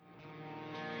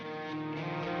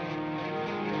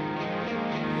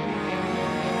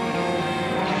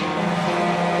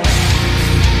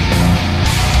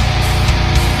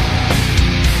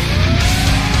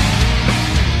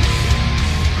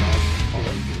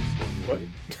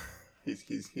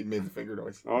He made the finger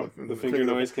noise. Oh, the finger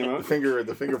noise came out?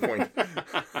 The finger point.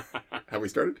 Have we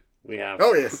started? We have.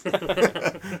 Oh, yes.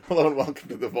 Hello and welcome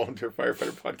to the Volunteer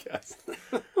Firefighter Podcast.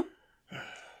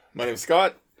 My name is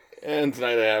Scott, and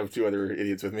tonight I have two other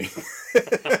idiots with me.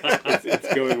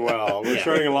 It's going well. We're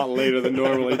starting a lot later than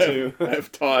normally, too. I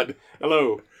have Todd.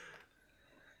 Hello.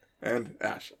 And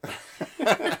Ash.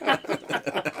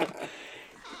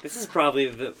 This is probably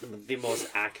the most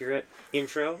accurate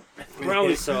intro.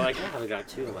 Probably so. Like, I got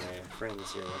two of my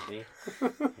friends here with me.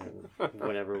 And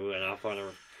whenever we went off on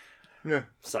a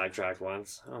sidetrack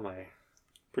once. Oh my.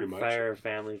 Pretty much. Fire,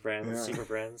 family, friends, super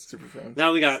friends. Super friends.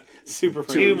 Now we got super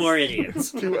two more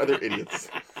idiots. Two other idiots.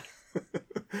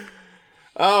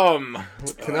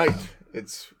 Tonight,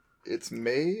 it's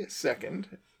May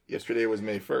 2nd. Yesterday was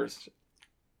May 1st.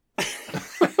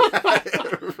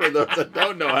 For those that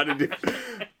don't know how to do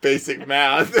basic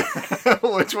math,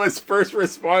 which was First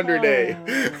Responder Day.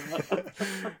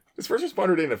 Is First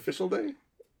Responder Day an official day?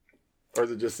 Or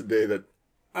is it just a day that...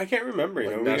 I can't remember.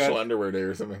 Like National Underwear Day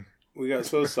or something? We got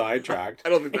so sidetracked. I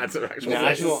don't think that's an actual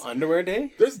National day. Underwear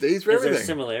Day? There's days for everything. Is there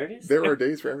similarities? There are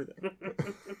days for everything.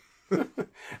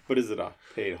 But is it a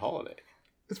paid holiday?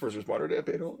 Is First Responder Day a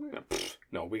paid holiday?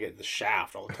 No, we get the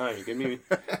shaft all the time. You give me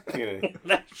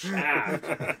That shaft.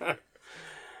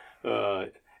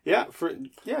 You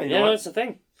Yeah, know it's a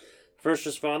thing. First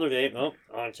Responder Day. Oh,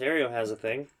 Ontario has a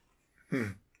thing.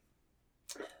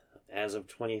 As of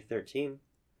 2013.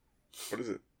 What is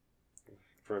it?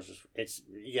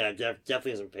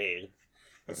 Definitely isn't paid.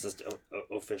 It's just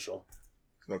official.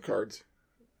 No cards.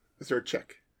 Is there a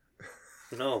check?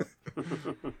 No.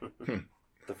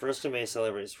 The 1st of May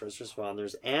celebrates first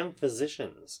responders and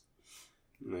physicians.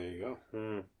 There you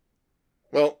go.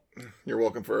 Well, you're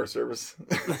welcome for our service.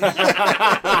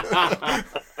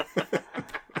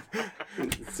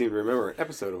 Seem to remember an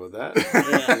episode about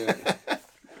that.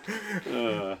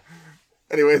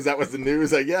 Anyways, that was the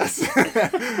news, I guess.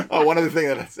 One other thing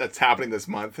that's happening this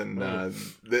month, and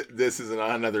this is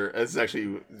another. It's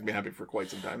actually been happening for quite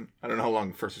some time. I don't know how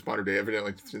long First Responder Day.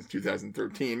 Evidently, since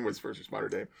 2013 was First Responder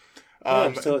Day.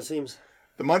 So it seems.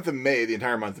 The month of May, the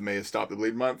entire month of May, is Stop the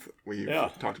Bleed month. We've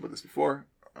talked about this before.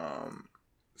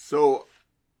 So,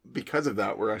 because of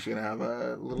that, we're actually going to have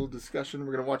a little discussion.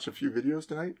 We're going to watch a few videos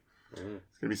tonight. It's going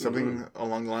to be something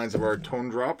along the lines of our tone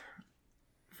drop.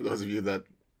 For those of you that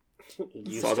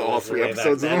saw all 3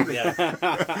 episodes of them.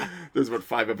 Yeah. There's about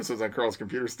 5 episodes on Carl's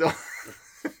computer still.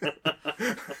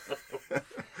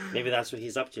 Maybe that's what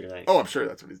he's up to tonight. Oh, I'm sure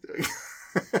that's what he's doing.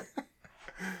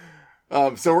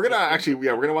 So we're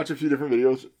gonna watch a few different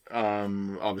videos.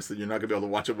 Obviously, you're not gonna be able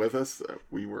to watch it with us.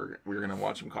 We were gonna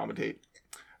watch them commentate.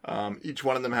 Each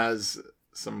one of them has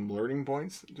some learning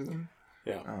points to them.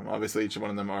 Yeah. Obviously, each one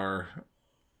of them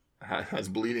has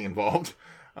bleeding involved.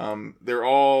 They're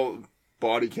all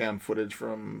body cam footage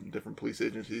from different police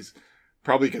agencies,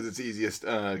 probably because it's easiest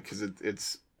because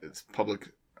it's public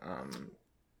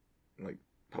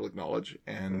public knowledge,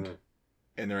 and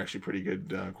they're actually pretty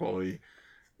good quality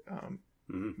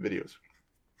videos.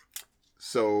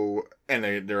 So, and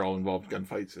they're all involved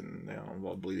gunfights, and they all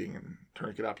involve bleeding and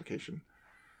tourniquet application.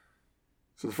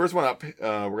 So the first one up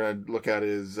we're going to look at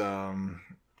is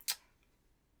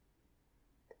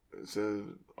it's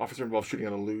an officer involved shooting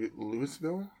out of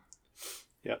Louisville.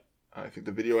 Yep. I think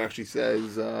the video actually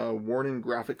says warning,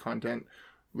 graphic content,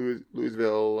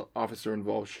 Louisville officer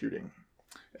involved shooting.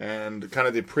 And kind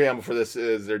of the preamble for this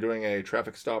is they're doing a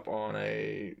traffic stop on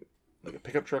a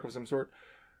pickup truck of some sort.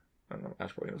 I don't know.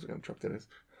 Ash probably knows what kind of truck that is.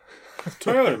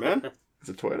 Toyota, man. Is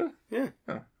it Toyota? Yeah.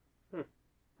 Oh.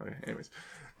 Okay. Anyways,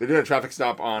 they're doing a traffic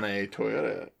stop on a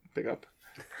Toyota pickup.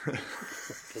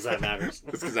 Because that matters.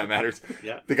 Just because that matters.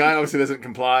 Yeah. The guy obviously doesn't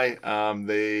comply.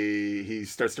 He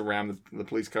starts to ram the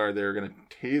police car. They're going to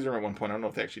taser him at one point. I don't know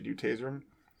if they actually do taser him.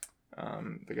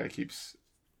 The guy keeps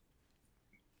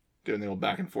doing the old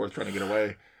back and forth trying to get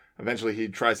away. Eventually, he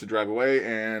tries to drive away,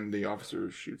 and the officer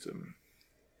shoots him.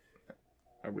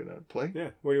 Are we going to play?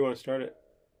 Yeah. Where do you want to start it?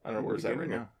 I don't know. Where's that right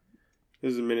now?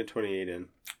 This is a minute 28 in.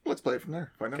 Let's play it from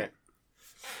there. Find out. Okay.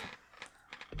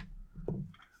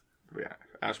 Yeah,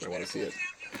 Ash might want to see it.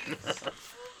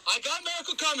 I got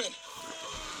Miracle coming.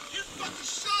 You fucking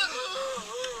shot it.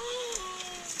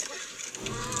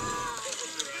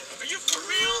 Are you for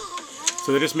real?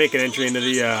 So they're just making entry into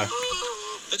the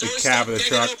cab of the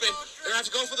truck. They're gonna have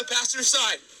to go for the passenger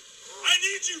side. I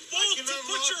need you both to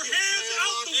put your hands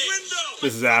out the window.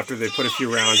 This is after they put a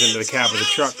few rounds into the cab of the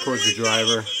truck towards the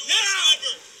driver.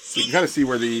 So you can kind of see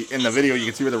where in the video, you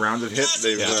can see where the rounds have hit.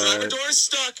 They've Driver door is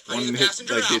stuck. one hit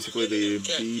like basically the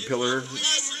B pillar.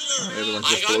 The other one's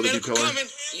just below the B pillar. Coming.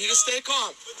 You need to stay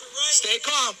calm. Stay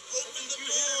calm.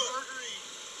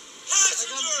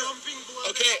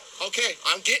 Okay,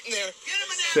 I'm getting there.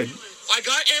 Said, I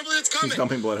got ambulance coming. He's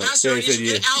dumping blood out. Pastor, Yeah, I he need said you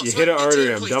to get out you so hit I an can artery,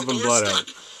 get I'm to the dumping door's blood stuck.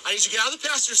 out. I need you to get out of the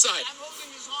passenger side. I'm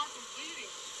hoping his heart from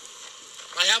bleeding.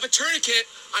 I have a tourniquet.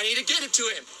 I need to get it to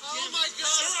him. Oh my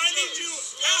God. Sir, I need you.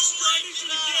 Pastor, I need you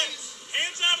to get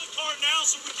hands out of the car now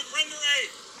so we can render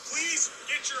aid. Please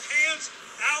get your hands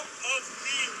out of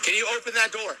the... Can you open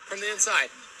that door from the inside?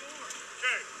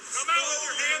 Okay. Come out with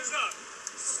your hands up.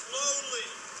 Slowly.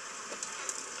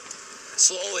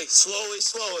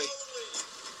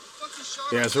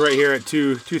 yeah, so right here at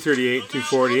 238,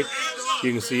 240, you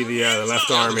can see the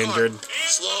left arm injured.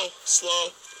 Slow.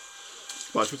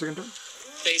 Watch for a second, Tom.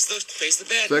 Face the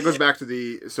bed. So that goes back to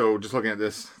the. So just looking at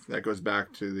this, that goes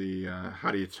back to the. How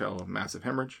do you tell massive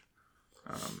hemorrhage?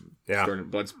 Yeah,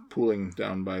 Blood's pooling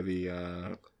down by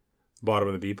the. bottom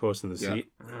of the B post in the Yeah.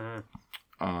 seat.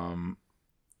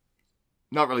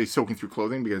 Not really soaking through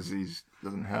clothing because he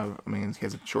doesn't have. I mean, he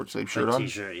has a short sleeve shirt on.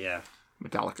 T-shirt, yeah.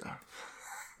 Metallica.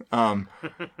 But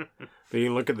you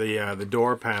can look at the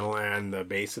door panel and the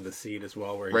base of the seat as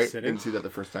well, where he's Right, sitting. didn't see that the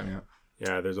first time yet.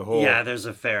 Yeah, there's a whole Yeah, there's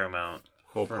a fair amount.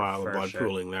 whole pile of blood sure.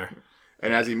 pooling there.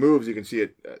 And as he moves, you can see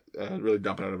it really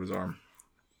dumping out of his arm.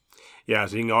 Yeah,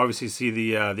 so you can obviously see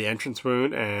the entrance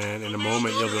wound, and in a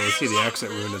moment you'll be able to see the exit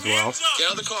wound as well. Get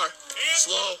out of the car.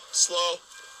 Slow.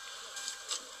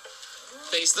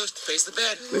 Face the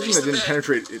bed. They think that didn't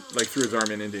penetrate it like through his arm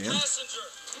and into him.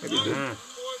 Maybe it did.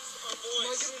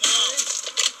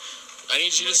 I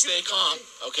need you to stay calm,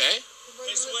 okay?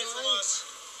 Face away from us.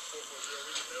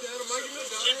 Dad, am I gonna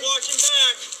die?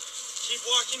 Keep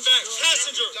walking back.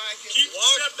 Passenger, keep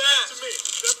step back to me.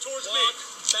 Step towards me.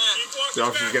 Back. Keep walking The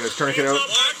officer's back. getting his tourniquet out.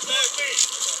 Walk back, me.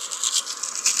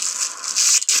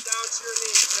 Down to your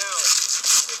knees now.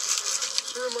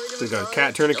 Sir, am I gonna So he's got a die?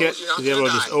 cat tourniquet. No, you're not He's able to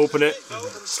gonna just die. open it,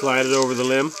 slide it over the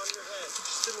limb, On your head.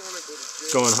 Just didn't want to go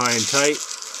to jail. going high and tight.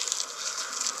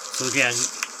 So again,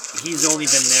 he's only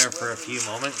been there for a few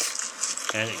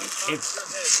moments, and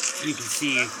it's you can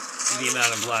see the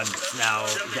amount of blood now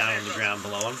down on the ground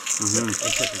below him. Mm-hmm.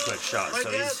 They took a quick shot, so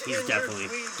he's definitely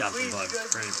dumping blood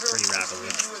pretty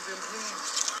rapidly.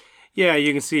 Yeah,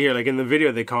 you can see here, like in the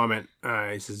video, they comment,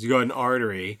 he says, you got an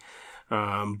artery,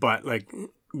 but like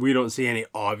we don't see any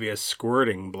obvious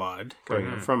squirting blood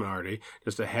coming from an artery,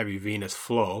 just a heavy venous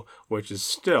flow, which is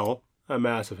still a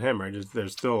massive hemorrhage.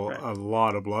 There's still a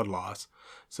lot of blood loss.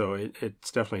 So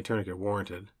it's definitely tourniquet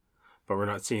warranted, but we're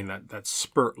not seeing that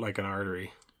spurt like an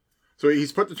artery. So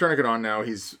he's put the tourniquet on now.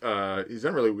 He's done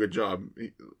a really good job.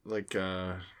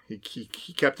 He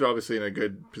kept it obviously in a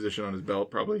good position on his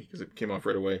belt, probably because it came off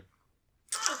right away.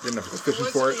 Didn't have to go fishing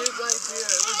for it.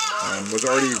 Was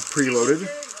already preloaded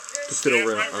to sit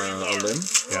over a limb.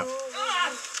 Yeah.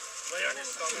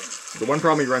 The one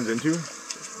problem he runs into,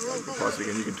 possibly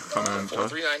again, you can comment on top.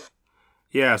 439.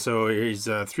 Yeah, so he's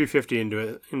 350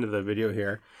 into the video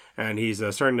here, and he's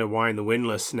starting to wind the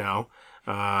windlass now.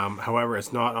 However,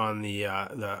 it's not on the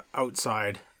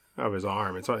outside of his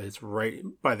arm. It's right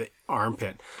by the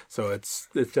armpit, so it's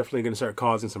definitely going to start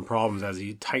causing some problems as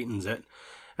he tightens it,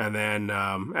 and then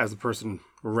as the person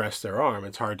rests their arm,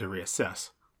 it's hard to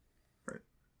reassess. Right.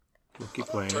 We'll keep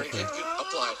playing it. Tourniquet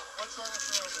applied.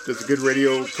 Does a good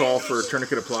radio call for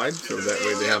tourniquet applied, so that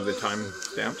way they have the time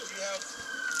stamped.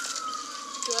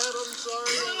 Dad, I'm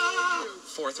sorry. I love you.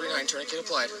 439, tourniquet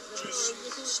applied.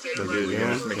 So they did it again,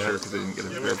 just to make sure because they didn't get a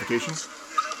verification.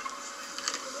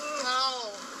 Ow.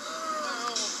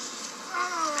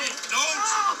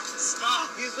 Stop.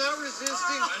 He's not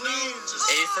resisting, please.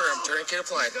 A firm, tourniquet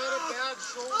applied. He's got a bad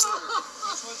shoulder.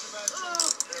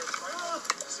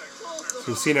 So you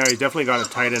can see now he's definitely got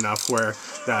it tight enough where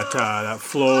that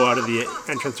flow out of the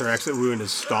entrance or exit wound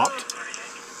is stopped.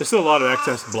 There's still a lot of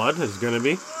excess blood. There's going to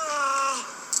be.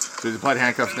 So he's applied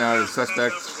handcuffs now to the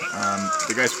suspect.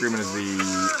 The guy screaming is the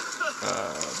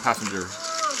passenger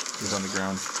who's on the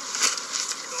ground.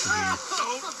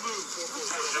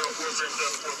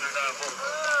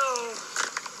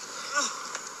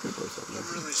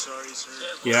 Really sorry, sir.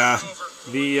 Yeah,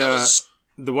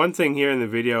 the one thing here in the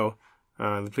video,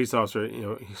 the police officer,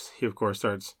 he of course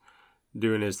starts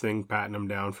doing his thing, patting him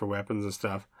down for weapons and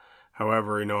stuff.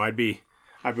 However, I'd be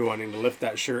wanting to lift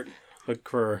that shirt, look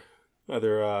for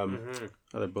other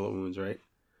other bullet wounds, right?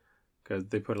 Because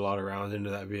they put a lot of rounds into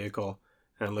that vehicle,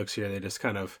 and it looks here they just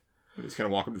kind of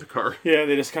walk him to the car. Yeah,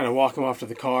 they just kind of walk him off to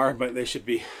the car, but they should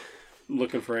be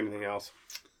looking for anything else,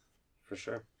 for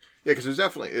sure. Yeah, because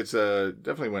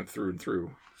definitely went through and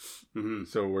through. Mm-hmm.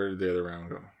 So where did the other round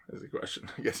go? Is the question.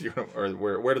 I guess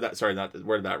where did that? Sorry,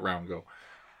 where did that round go?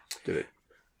 Did it?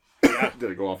 Did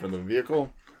it go off into the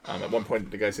vehicle? At one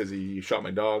point, the guy says he shot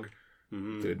my dog.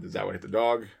 Is that what hit the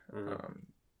dog?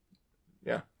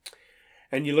 Yeah.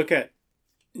 And you look at,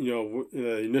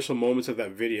 the initial moments of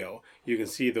that video, you can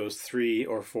see those 3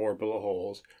 or 4 bullet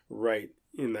holes right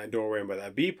in that doorway and by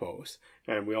that B post.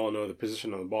 And we all know the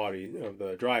position of the body of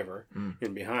the driver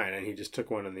in behind, and he just took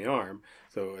one in the arm.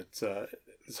 So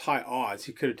it's high odds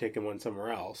he could have taken one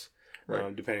somewhere else,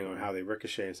 depending on how they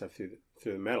ricochet and stuff through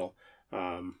the metal.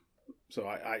 So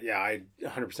I'd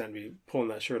 100% be pulling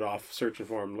that shirt off, searching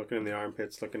for him, looking in the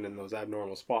armpits, looking in those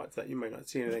abnormal spots that you might not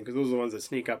see anything, because those are the ones that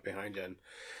sneak up behind you. And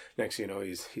next thing you know,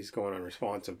 he's going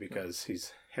unresponsive because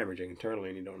he's hemorrhaging internally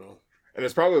and you don't know. And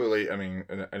it's probably, I mean,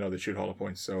 I know they shoot hollow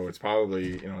points, so it's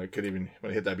probably, it could even,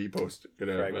 when it hit that B post, could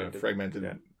have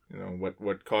fragmented.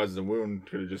 What caused the wound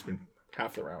could have just been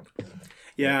half the round.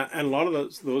 Yeah, and a lot of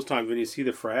those times when you see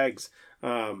the frags,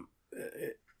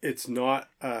 it's not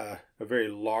a very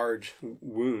large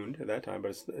wound at that time,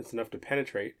 but it's enough to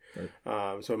penetrate.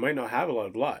 Right. So it might not have a lot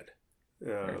of blood,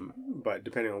 but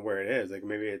depending on where it is, like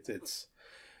maybe it's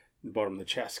the bottom of the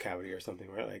chest cavity or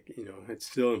something, right? Like, it's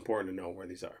still important to know where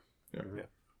these are.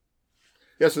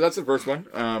 Yeah, so that's the first one.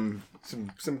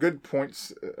 Some good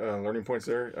points, learning points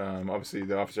there. Obviously,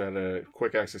 the officer had a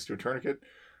quick access to a tourniquet.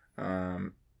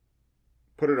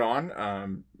 Put it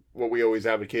on. What we always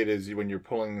advocate is when you're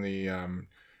pulling the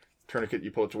tourniquet,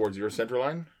 you pull it towards your center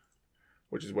line,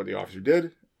 which is what the officer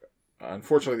did.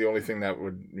 Unfortunately, the only thing that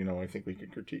would, I think we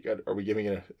could critique, are we giving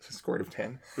it a score out of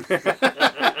 10?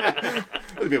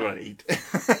 It'd be about an 8.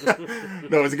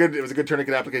 No, it was a good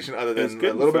tourniquet application. Other than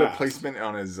a little bit of placement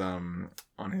on his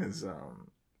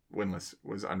windlass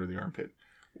was under the armpit,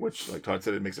 which, like Todd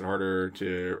said, it makes it harder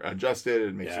to adjust it.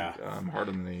 It makes it hard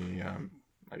on the.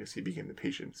 I guess he became the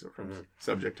patient, so from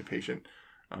subject to patient.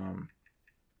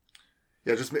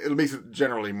 It makes it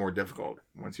generally more difficult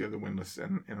once you have the windlass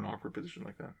in an awkward position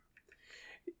like that.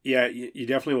 Yeah, you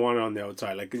definitely want it on the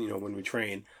outside. Like, when we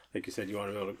train, like you said, you want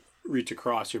to be able to reach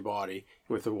across your body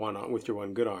with your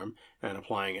one good arm and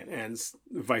applying it, and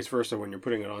vice versa when you're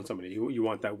putting it on somebody. You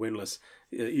want that windlass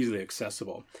easily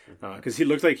accessible, because he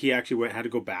looked like he actually had to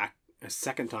go back a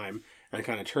second time and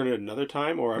kind of turn it another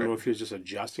time, or I don't know if he was just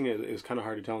adjusting it. It was kind of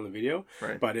hard to tell in the video,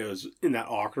 but it was in that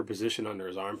awkward position under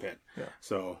his armpit. Yeah.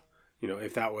 So,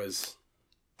 if that was,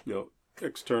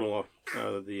 external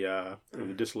the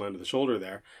distal end of the shoulder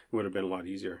there, it would have been a lot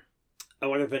easier. I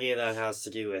wonder if any of that has to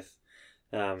do with,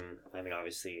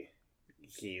 obviously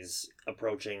he's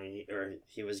approaching, or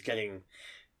he was getting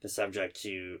the subject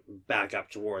to back up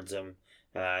towards him,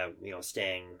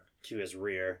 staying to his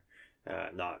rear,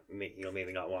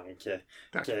 maybe not wanting to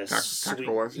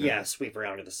sweep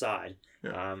around to the side.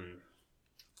 Yeah.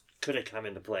 Could have come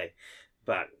into play,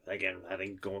 but again, I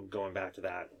think going back to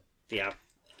that, the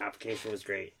application was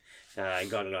great. I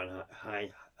got it on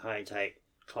high and tight.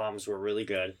 Comms were really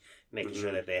good, making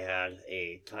sure that they had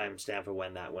a timestamp of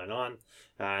when that went on.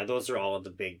 Those are all of the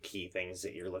big key things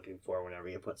that you're looking for whenever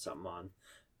you put something on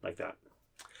like that.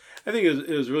 I think it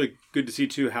was really good to see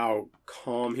too how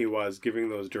calm he was giving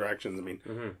those directions. I mean,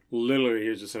 literally he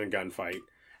was just in a gunfight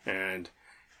and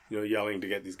yelling to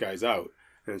get these guys out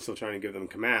and still trying to give them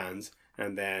commands,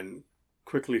 and then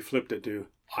quickly flipped it to,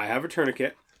 I have a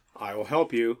tourniquet, I will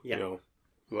help you,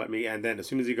 let me. And then as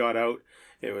soon as he got out,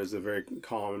 it was a very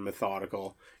calm and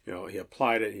methodical. He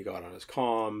applied it, he got on his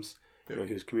comms, he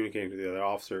was communicating to the other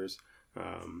officers.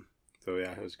 It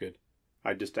was good.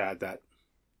 I'd just add that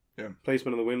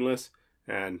placement of the windlass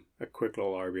and a quick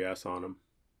little RBS on him.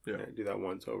 Yeah, do that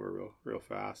once over real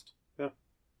fast. Yeah.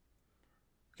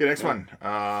 Okay, next one.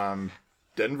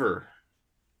 Denver.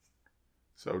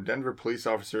 So Denver police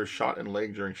officer shot in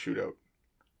leg during shootout.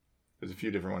 There's a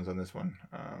few different ones on this one.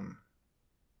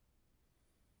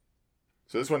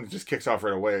 So this one just kicks off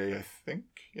right away, I think.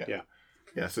 Yeah.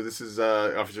 So this is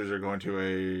officers are going to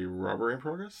a robbery in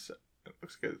progress.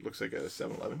 It looks like a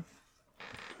 7-Eleven.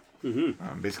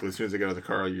 Mm-hmm. Basically, as soon as they get out of the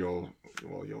car, you'll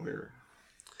hear it.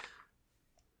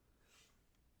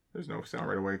 There's no sound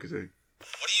right away because they. What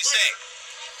do you say?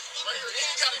 Right here. You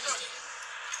got it.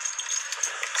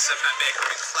 7-9 Baker,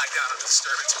 bring the flag down on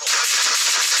disturbance.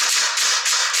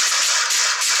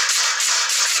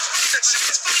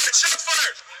 Shots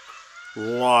fired.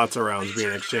 Lots of rounds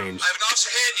being exchanged. I have an officer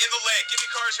hit in the leg. Give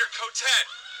me cars here, code 10.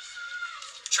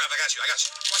 Trav, I got you.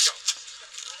 Watch out.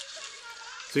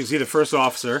 So you can see the first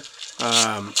officer,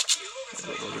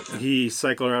 he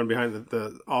cycled around behind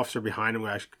the officer behind him, who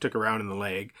actually took a round in the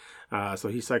leg. So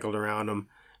he cycled around him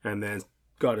and then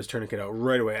got his tourniquet out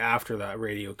right away after that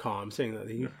radio comm saying that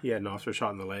he had an officer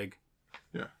shot in the leg.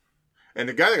 Yeah. And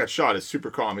the guy that got shot is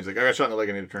super calm. He's like, I got shot in the leg,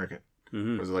 I need a tourniquet.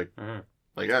 Mm-hmm. It was like,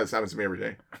 Like, yeah, this happens to me every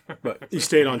day. But he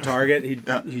stayed on target.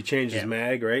 He changed his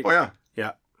mag, right? Oh, yeah.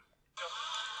 Yeah.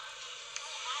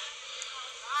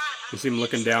 You see him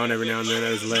looking down every now and then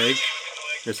at his leg.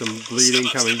 There's some bleeding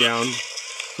coming down.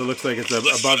 So it looks like it's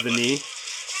above the knee.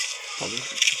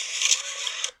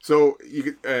 So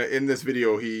you in this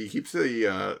video, he keeps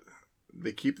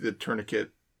they keep the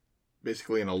tourniquet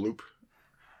basically in a loop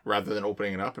rather than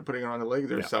opening it up and putting it on the leg.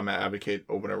 There's some that advocate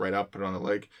open it right up, put it on the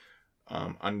leg.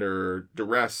 Under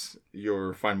duress,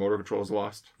 your fine motor control is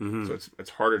lost, so it's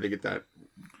harder to get that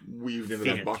weaved into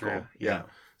that buckle. Yeah.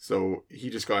 So he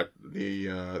just got the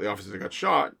officer that got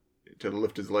shot to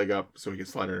lift his leg up so he could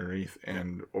slide underneath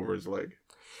and over his leg.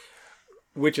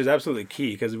 Which is absolutely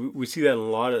key, because we see that in a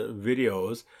lot of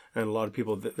videos, and a lot of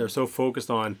people, they're so focused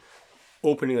on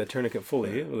opening the tourniquet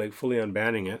fully, like fully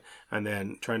unbanding it, and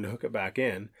then trying to hook it back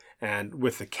in. And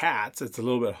with the cats, it's a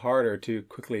little bit harder to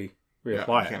quickly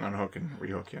reapply you can't unhook and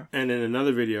rehook, yeah. And in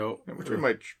another video, which we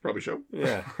might probably show,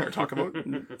 or talk about,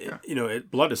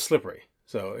 blood is slippery,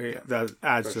 so that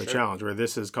adds to the challenge. Where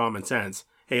this is common sense.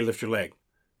 Hey, lift your leg,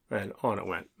 and on it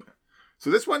went. So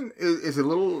this one is a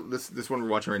little. This one we're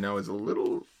watching right now is a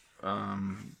little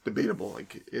debatable.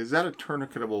 Like, is that a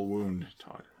tourniquetable wound,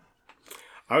 Todd?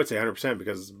 I would say 100%,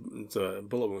 because it's a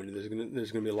bullet wound.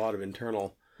 There's gonna be a lot of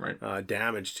internal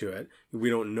damage to it. We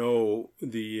don't know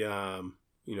the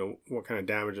what kind of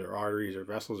damage or arteries or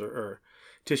vessels or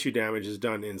tissue damage is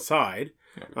done inside.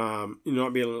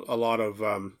 Not be a lot of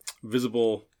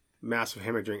visible massive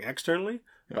hemorrhaging externally,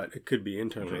 but it could be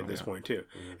internally at this point too.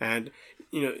 And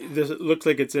this looks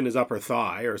like it's in his upper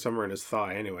thigh or somewhere in his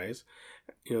thigh, anyways.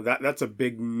 That's a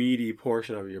big meaty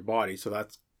portion of your body, so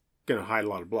that's going to hide a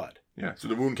lot of blood. Yeah. So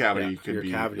the wound cavity could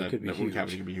be huge. Wound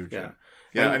cavity could be huge.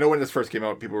 Yeah. I know when this first came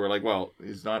out, people were like, "Well,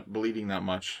 he's not bleeding that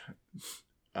much."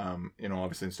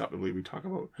 Obviously in Stop the Bleed, we talk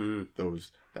about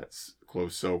those that's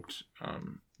close soaked,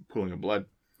 pooling of blood.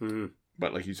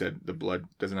 But like you said, the blood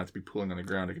doesn't have to be pooling on the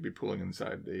ground; it could be pooling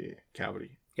inside the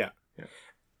cavity. Yeah.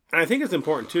 And I think it's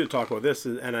important too to talk about this,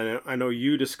 and I know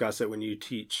you discuss it when you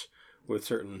teach with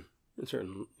certain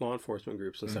law enforcement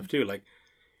groups and stuff too. Like,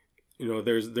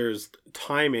 there's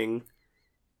timing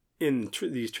in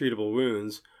these treatable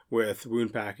wounds with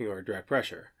wound packing or direct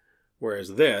pressure,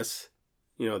 whereas this,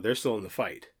 they're still in the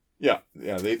fight. Yeah.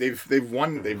 They've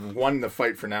won the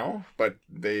fight for now, but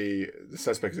the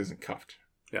suspect isn't cuffed.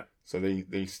 Yeah. So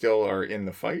they still are in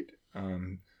the fight.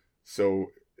 So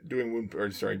doing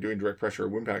direct pressure or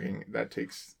wound packing, that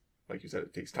takes, like you said,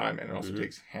 it takes time, and it also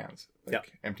takes hands,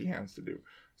 empty hands to do.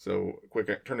 So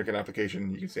quick tourniquet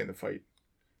application, you can stay in the fight.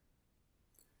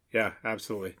 Yeah,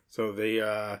 absolutely. So they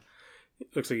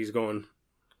looks like he's going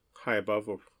high above.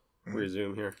 We'll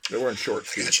resume here. They're wearing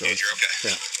shorts too. So you're okay.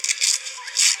 Yeah. 79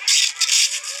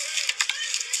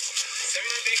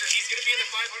 Baker, he's going to be in the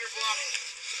 500 block,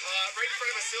 right in front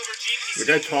of a silver Jeep. The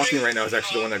guy talking right now is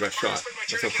actually the one that got shot.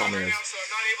 That's how common it is. So I'm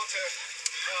not able to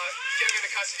get him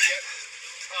into custody yet.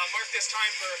 Mark this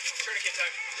time for tourniquet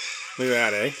time. Look at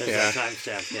that, eh? There's that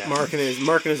timestamp,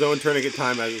 Marking his own tourniquet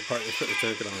time as his partner put the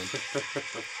tourniquet on.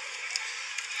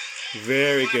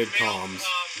 Very good comms.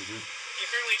 He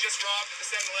apparently just robbed the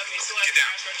 7-Eleven. He still has the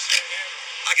cash register in hand.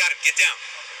 I got him. Get down.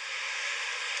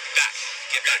 Back.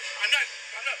 Get back.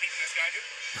 I'm not beating this guy, dude.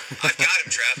 I've got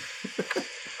him, Trev.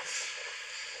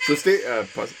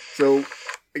 So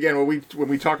again, when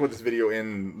we talk about this video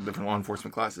in different law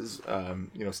enforcement classes,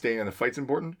 staying in the fight's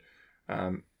important.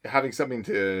 Having something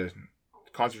to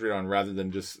concentrate on rather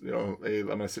than just, hey, I'm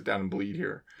going to sit down and bleed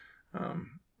here.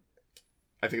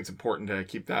 I think it's important to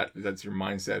keep that's your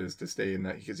mindset, is to stay in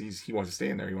that, because he wants to stay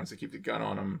in there. He wants to keep the gun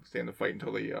on him, stay in the fight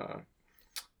until the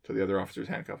other officers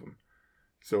handcuff him.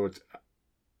 So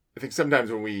I think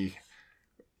sometimes when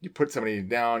you put somebody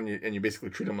down and you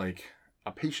basically treat them like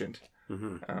a patient,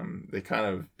 they kind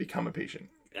of become a patient.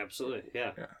 Absolutely,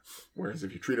 yeah. Whereas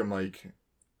if you treat them like,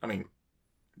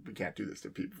 we can't do this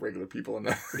to regular people. And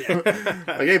like,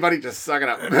 hey, buddy, just suck it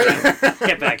up.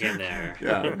 Get back in there.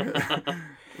 Yeah.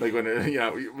 Like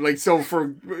when, so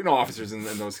for officers and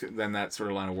those, then that sort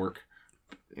of line of work,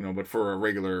 but for a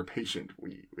regular patient,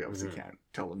 we obviously can't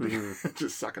tell them to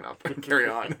just suck it up and carry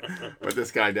on. But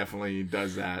this guy definitely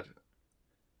does that.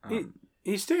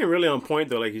 He's staying really on point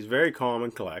though. Like, he's very calm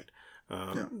and collect.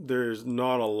 There's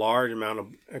not a large amount of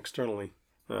externally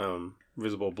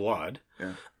visible blood.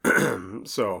 Yeah.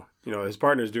 So, his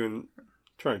partner's trying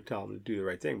to tell him to do the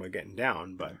right thing by getting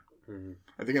down, but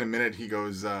I think in a minute he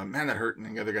goes, man, that hurt,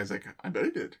 and the other guy's like, I bet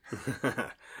he did. All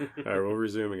right, we'll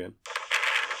resume again.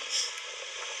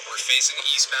 We're facing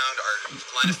eastbound. Our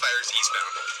line of fire is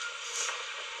eastbound.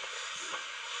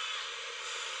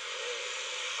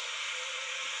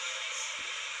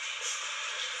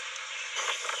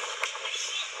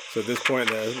 So at this point,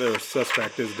 the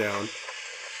suspect is down. You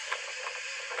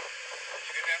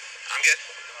good now? I'm good.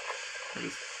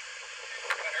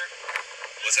 That hurt.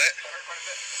 What's that? That hurt quite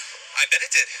a bit. I bet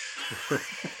it did.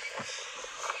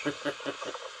 You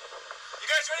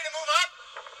guys ready to move up?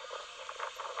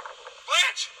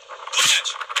 Blanche!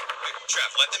 Blanche! Hey,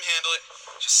 Trev, let them handle it.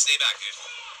 Just stay back, dude.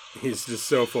 He's just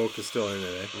so focused still in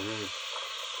it.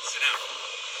 Sit down.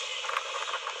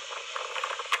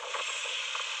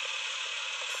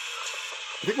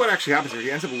 I think what actually happens here, he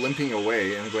ends up limping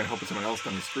away and going helping someone else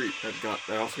down the street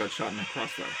that also got shot in a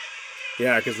crossfire.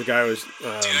 Yeah, because the guy was Dude,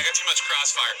 I got too much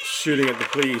crossfire. shooting at the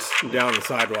police down the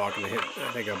sidewalk and hit,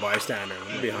 I think, a bystander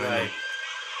behind him.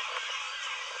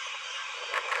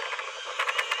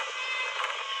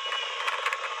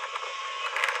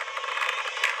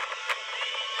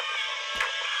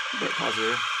 Pause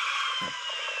here.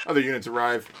 Other units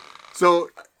arrive. So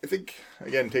I think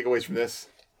again, takeaways from this.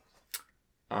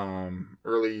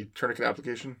 Early tourniquet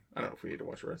application. I don't know if we need to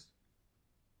watch the rest.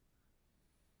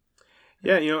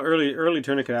 Yeah, early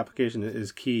tourniquet application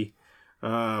is key,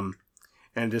 and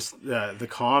just the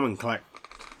calm and collect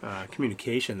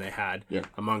communication they had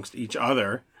amongst each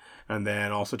other, and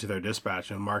then also to their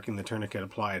dispatch and marking the tourniquet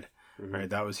applied. Mm-hmm. Right,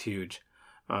 that was huge.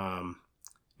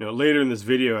 Later in this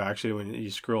video, actually, when you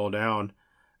scroll down,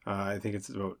 I think it's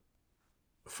about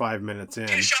 5 minutes in.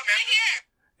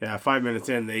 Yeah, 5 minutes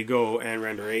in, they go and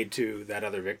render aid to that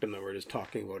other victim that we're just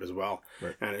talking about as well,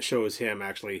 right. And it shows him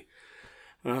actually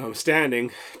standing,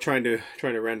 trying to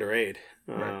render aid.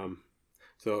 Right.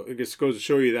 So it just goes to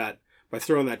show you that by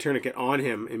throwing that tourniquet on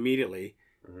him immediately,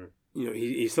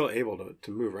 he's still able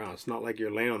to move around. It's not like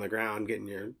you're laying on the ground getting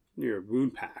your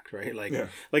wound packed, right? Like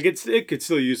it could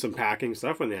still use some packing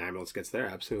stuff when the ambulance gets there.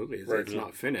 Absolutely, it's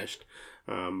not finished,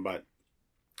 but.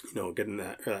 Getting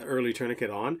that early tourniquet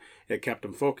on, it kept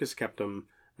him focused, kept him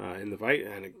in the fight,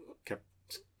 and it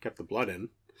kept the blood in,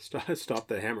 stopped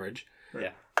the hemorrhage.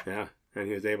 Right. Yeah, and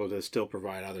he was able to still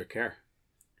provide other care.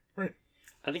 Right.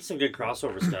 I think some good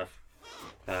crossover stuff,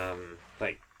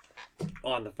 like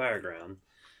on the fire ground,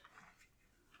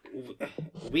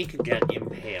 we could get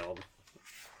impaled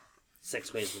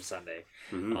 6 ways from Sunday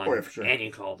on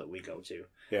any call that we go to.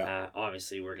 Yeah.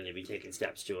 Obviously, we're going to be taking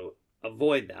steps to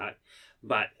avoid that.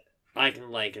 But I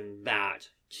can liken that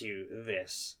to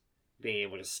this. Being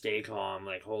able to stay calm,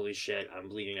 like, holy shit, I'm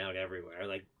bleeding out everywhere.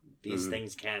 Like, these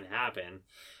things can happen.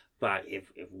 But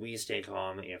if we stay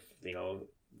calm, if,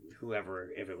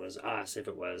 whoever, if it was us, if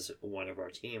it was one of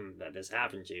our team that this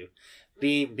happened to,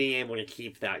 being able to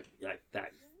keep that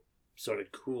sort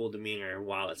of cool demeanor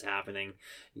while it's happening,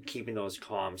 keeping those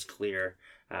comms clear,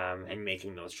 and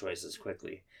making those choices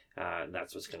quickly,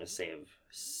 that's what's going to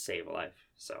save a life.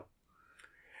 So.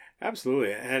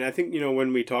 Absolutely. And I think,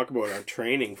 when we talk about our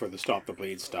training for the Stop the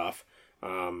Bleed stuff,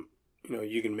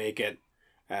 you can make it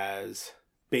as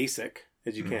basic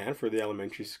as you can for the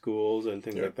elementary schools and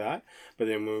things like that. But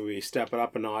then when we step it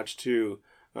up a notch to,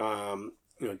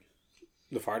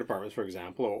 the fire departments, for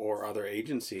example, or other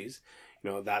agencies,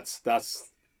 that's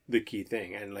the key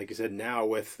thing. And like you said, now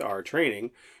with our training,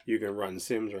 you can run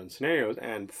sims, run scenarios,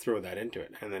 and throw that into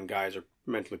it. And then guys are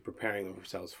mentally preparing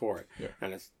themselves for it. Yeah.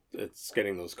 And it's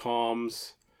getting those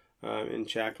comms in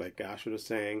check, like Ash was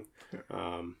saying.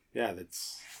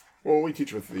 That's... Well, we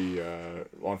teach with the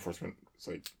law enforcement. It's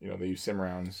like, they use sim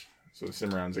rounds. So the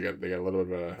sim rounds, they got a little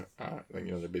bit of a,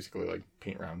 they're basically like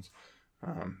paint rounds.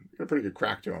 Got a pretty good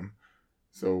crack to them.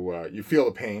 So you feel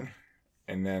the pain,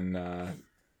 and then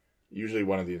usually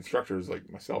one of the instructors,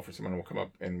 like myself or someone, will come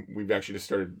up, and we've actually just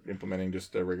started implementing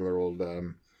just a regular old,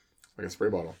 like a spray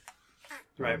bottle.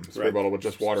 Right. Spray bottle with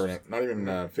just water in it. Not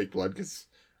even fake blood, because,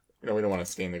 we don't want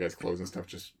to stain the guy's clothes and stuff.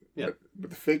 Just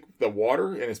but the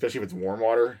water, and especially if it's warm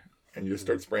water, and you just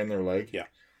start spraying their leg. Yeah.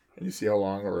 And you see how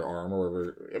long, or arm, or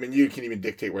wherever. I mean, you can even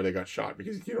dictate where they got shot,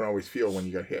 because you don't always feel when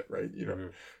you got hit, right?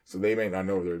 So they may not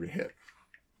know they've been hit.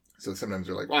 So sometimes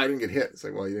they're like, well, I didn't get hit. It's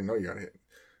like, well, you didn't know you got hit.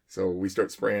 So we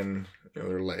start spraying,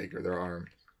 their leg or their arm.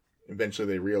 Eventually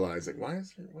they realize, like,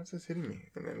 what's this hitting me?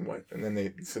 And then what? And then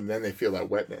they feel that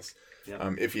wetness.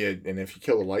 Yeah. If you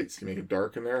kill the lights, you make it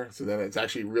dark in there. So then it's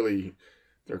actually really,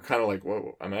 they're kind of like,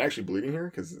 whoa, am I actually bleeding here?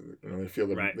 Because they feel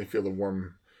the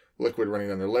warm liquid running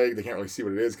down their leg. They can't really see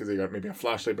what it is because they got maybe a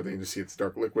flashlight, but they can just see it's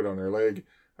dark liquid on their leg.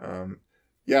 It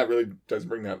really does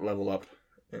bring that level up,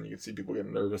 and you can see people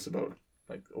getting nervous about,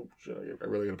 like, oh shit, I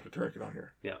really got to put a tourniquet on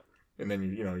here. Yeah. And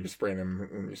then you're spraying them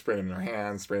in their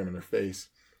hands, spraying them in their face.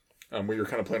 We were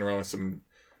kind of playing around with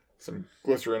some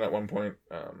glycerin at one point.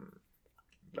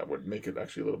 That would make it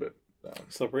actually a little bit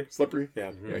slippery.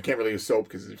 Yeah. Mm-hmm. I can't really use soap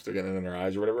because if they're getting it in their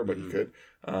eyes or whatever, but you could.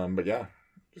 But yeah,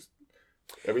 just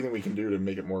everything we can do to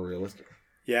make it more realistic.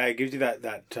 Yeah, it gives you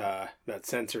that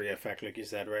sensory effect, like you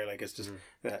said, right? Like it's just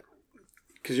that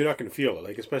because you're not going to feel it,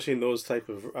 like especially in those type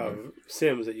of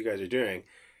sims that you guys are doing,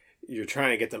 you're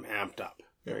trying to get them amped up.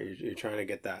 Yeah. Right? You're trying to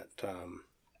get that.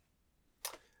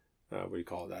 What do you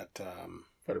call that?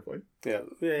 Fight or flight. Yeah.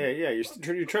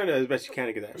 You're trying to as best you can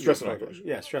to get that Stress inoculation.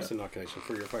 Yeah, stress inoculation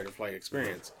for your fight or flight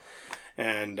experience,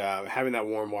 and having that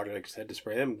warm water, like you said, to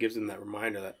spray them gives them that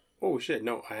reminder that, oh shit,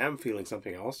 no, I am feeling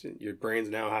something else. Your brains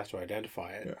now has to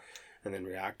identify it and then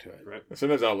react to it. Right.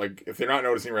 Sometimes I'll if they're not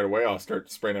noticing right away, I'll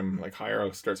start spraying them like higher.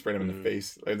 I'll start spraying them in the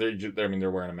face. Like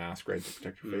they're wearing a mask, right, to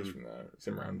protect your face from the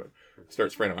sim round, but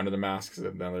start spraying them under the masks.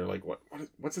 And now they're like,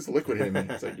 what's this liquid hitting me?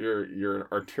 It's like your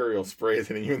arterial spray is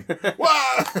hitting you.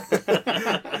 Wow!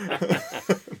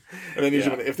 And then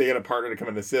usually if they get a partner to come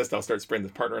and assist, I'll start spraying the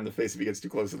partner in the face if he gets too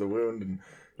close to the wound, and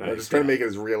just trying to make it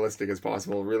as realistic as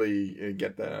possible. Really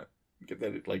get that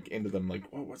like into them. Like,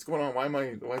 oh, what's going on? Why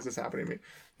is this happening to me?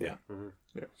 Yeah. Mm-hmm.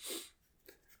 Yeah.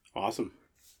 Awesome.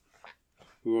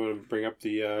 We want to bring up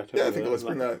the. I think let's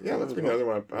bring that. Yeah, let's bring the other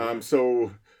one up.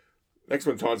 So next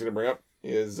one Todd's going to bring up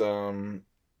is I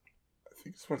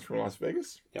think this one's from Las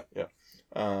Vegas. Yep. Yeah.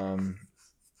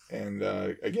 And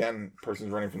again,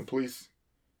 person's running from the police.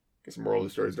 I guess the moral of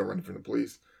the story is don't run from the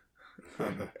police.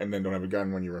 And then don't have a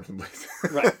gun when you run from the police.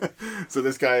 Right. So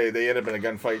this guy, they end up in a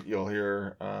gunfight. You'll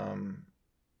hear, I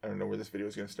don't know where this video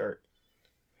is going to start.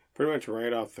 Pretty much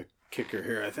right off the kicker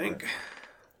here, I think. Right.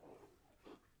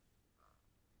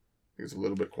 It's a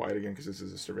little bit quiet again because this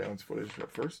is a surveillance footage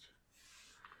at first.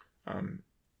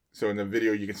 So in the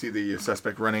video, you can see the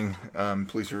suspect running.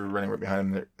 Police are running right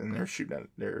behind him, and they're shooting at it.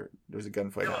 There's a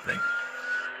gunfight happening.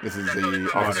 This is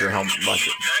the officer helmet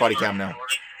body cam now. Go slow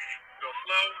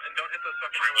and don't hit those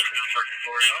fucking railroad.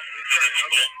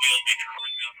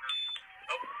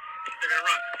 Oh, they're gonna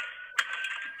run.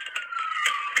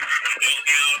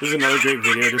 This is another great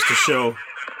video just to show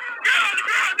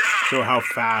how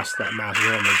fast that mass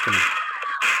ram is going.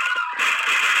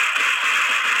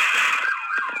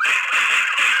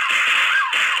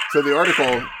 So the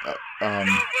article,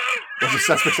 the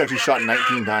suspect's actually shot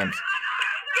 19 times.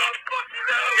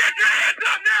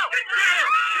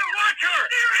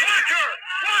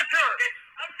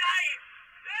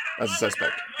 That's a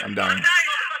suspect. I'm dying.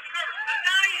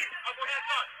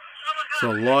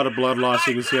 So a lot of blood loss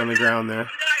you can see on the ground there.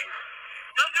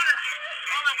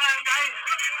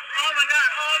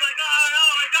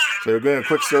 So they're doing a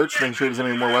quick search, making sure there's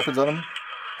any more weapons on him.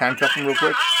 Handcuff him real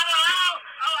quick.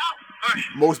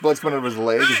 Most blood's coming out of his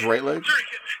leg, his right leg.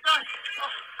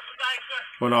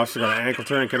 One officer got an ankle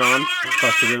tourniquet on,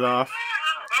 busted it off.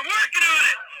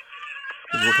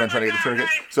 He's working on trying to get the tourniquet.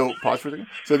 So pause for a second.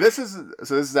 So this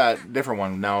is that different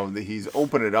one. Now he's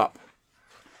opened it up,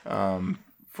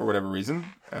 for whatever reason.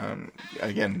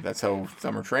 Again, that's how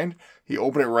some are trained. He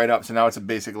opened it right up, so now it's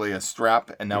basically a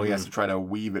strap, and now he has to try to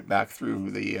weave it back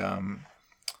through the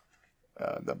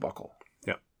buckle.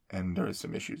 Yeah. And there's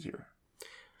some issues here.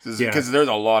 Because there's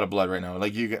a lot of blood right now.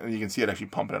 Like you can see it actually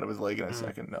pumping out of his leg in a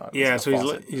second.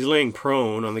 So he's laying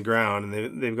prone on the ground,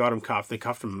 and they've got him cuffed. They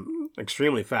cuffed him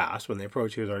extremely fast. When they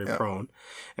approached, he was already prone.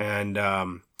 And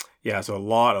so a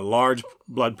large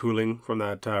blood pooling from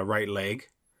that right leg.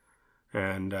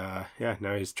 And now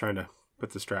he's trying to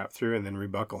put the strap through and then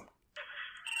rebuckle.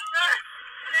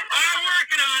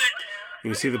 You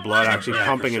can see the blood actually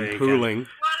pumping and pooling.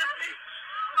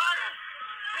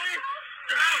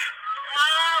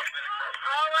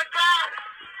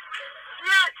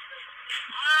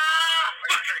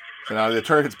 So now the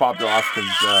tourniquet's popped off because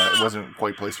it wasn't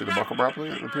quite placed through the buckle properly,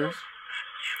 it appears.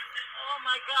 Oh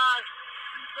my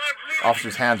God.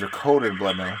 Officer's hands are coated in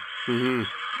blood now. Mm-hmm.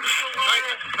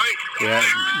 Yeah,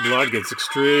 blood gets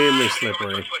extremely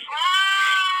slippery.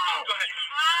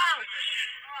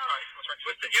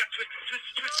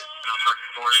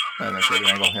 And that's right, the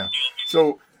angle, yeah.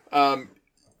 So, a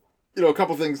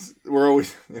couple things. We're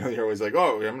always, you're always like,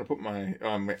 oh, I'm going to put my,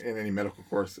 in any medical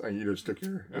course, you just took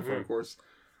your FR course.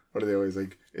 What are they always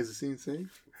like? Is the scene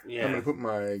safe? Yeah. I'm going to put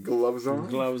my gloves on.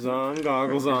 Goggles on.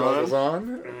 Goggles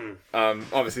on.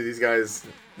 Obviously, these guys,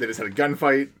 they just had a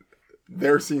gunfight.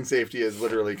 Their scene safety is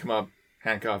literally come up,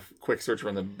 handcuff, quick search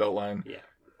around the belt line. Yeah.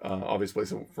 Obvious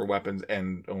place for weapons,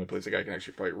 and only place a guy can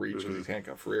actually probably reach because he's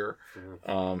handcuffed rear.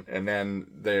 And then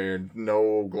there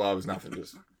no gloves, nothing,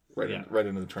 just right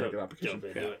into the tourniquet application.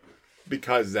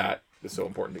 Because that is so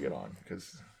important to get on.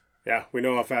 Because we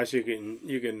know how fast you can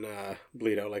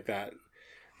bleed out like that.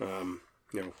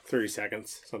 30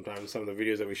 seconds. Sometimes some of the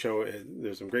videos that we show,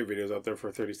 there's some great videos out there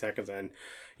for 30 seconds, and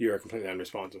you are completely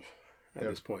unresponsive at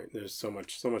this point. There's so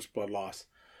much blood loss.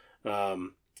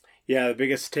 Yeah, the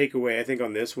biggest takeaway I think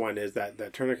on this one is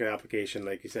that tourniquet application,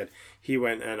 like you said, he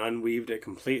went and unweaved it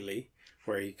completely,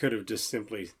 where he could have just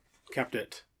simply kept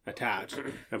it attached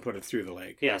and put it through the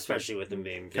leg. Yeah, especially with them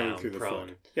being coming down through the prone.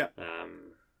 foot. Yeah.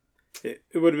 It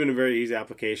would have been a very easy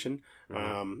application.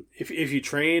 If you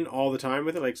train all the time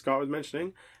with it, like Scott was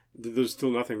mentioning, there's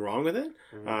still nothing wrong with it.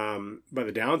 But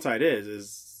the downside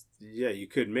is you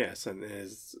could miss, and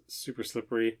it's super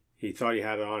slippery. He thought he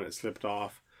had it on, it slipped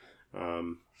off.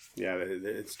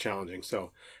 It's challenging.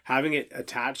 So having it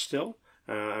attached still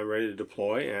and ready to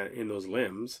deploy in those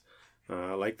limbs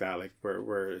like that, like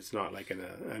where it's not like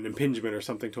an impingement or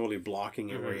something totally blocking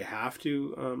it where you have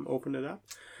to open it up.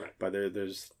 Right. But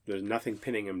there's nothing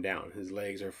pinning him down. His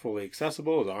legs are fully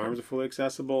accessible. His arms are fully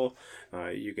accessible.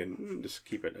 You can just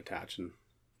keep it attached. And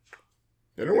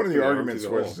I know one of the arguments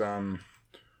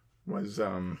was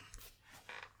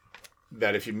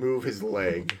that if you move his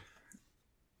leg,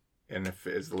 and if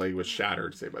his leg was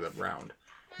shattered, say by the round,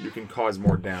 you can cause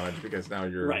more damage because now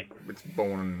it's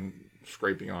bone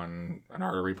scraping on an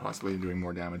artery, possibly doing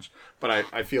more damage. But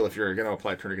I feel if you're going to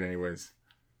apply a tourniquet anyways,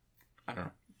 I don't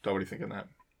know. What do you think of that?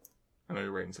 I know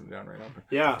you're writing something down right now. But...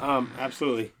 Yeah,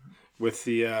 absolutely. With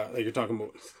the like you're talking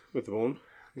about with the bone.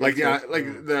 One of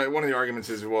the arguments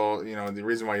is, well, the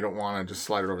reason why you don't want to just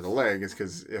slide it over the leg is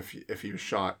because if you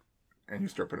shot and you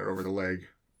start putting it over the leg,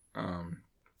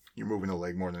 you're moving the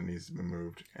leg more than it needs to be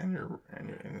moved, and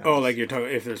like you're talking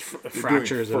if there's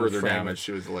fractures doing further or damage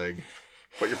to his leg.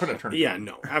 But you're putting a tourniquet. Yeah,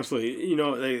 no, absolutely.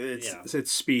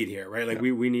 It's speed here, right? Like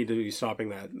we need to be stopping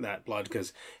that blood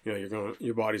because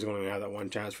your body's going to have that one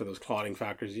chance for those clotting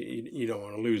factors. You don't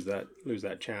want to lose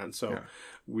that chance. So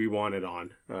we want it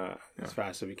on as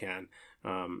fast as we can.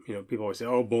 People always say,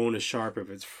 "Oh, bone is sharp if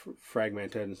it's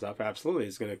fragmented and stuff." Absolutely,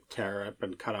 it's going to tear up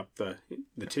and cut up the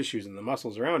tissues and the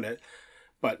muscles around it.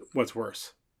 But what's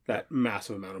worse? That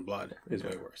massive amount of blood is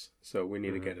way worse. So we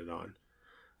need to get it on.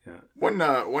 Yeah.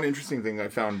 One interesting thing I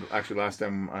found actually last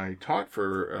time I taught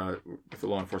with the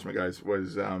law enforcement guys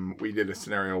was we did a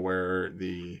scenario where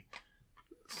the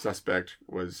suspect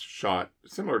was shot,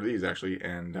 similar to these actually,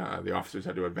 and the officers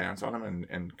had to advance on him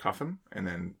and cuff him and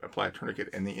then apply a tourniquet,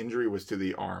 and the injury was to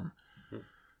the arm.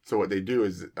 So what they do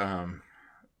is, I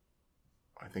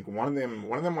think one of them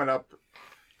went up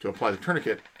to apply the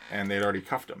tourniquet and they'd already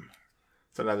cuffed him.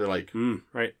 So now they're like,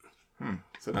 right.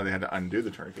 So now they had to undo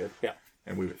the tourniquet. Yeah.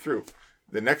 And weave it through.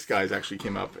 The next guys actually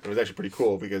came up. It was actually pretty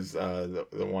cool because the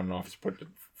one officer put the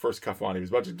first cuff on. He was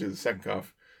about to do the second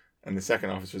cuff, and the second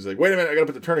officer was like, "Wait a minute, I got to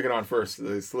put the tourniquet on first."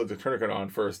 They slid the tourniquet on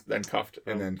first, then cuffed,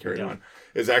 and then carried on.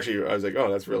 It's actually, I was like,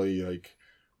 "Oh, that's really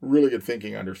really good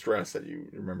thinking under stress that you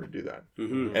remember to do that."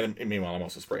 Mm-hmm. And meanwhile, I'm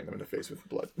also spraying them in the face with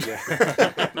blood.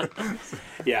 Yeah.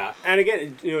 Yeah, and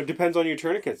again, it depends on your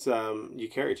tourniquets you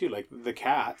carry too. Like the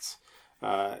cats,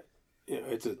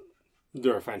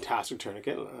 they're a fantastic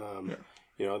tourniquet.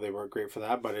 They work great for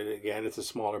that, but it's a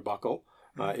smaller buckle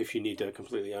if you need to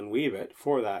completely unweave it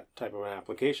for that type of an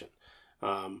application.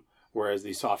 Whereas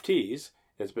the soft tees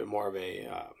is a bit more of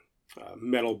a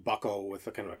metal buckle with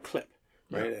a kind of a clip,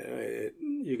 right?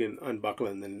 You can unbuckle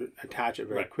and then attach it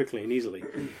very quickly and easily.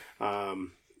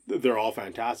 They're all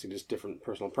fantastic, just different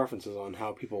personal preferences on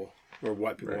how people or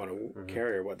what people want to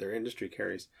carry or what their industry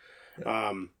carries.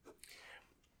 The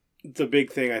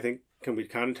big thing I think, can we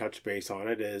kind of touch base on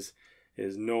it, is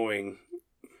knowing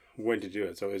when to do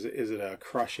it. So is it a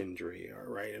crush injury, or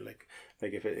right? Like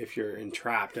if you're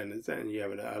entrapped and you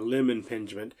have a limb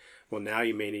impingement, well, now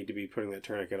you may need to be putting that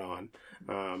tourniquet on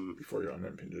before you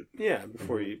unimpinge it. Yeah,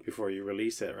 before you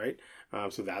release it, right?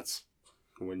 So that's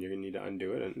when you're gonna need to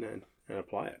undo it and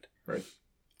apply it. Right.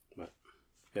 But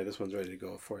yeah, this one's ready to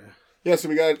go for you. Yeah. So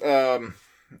we got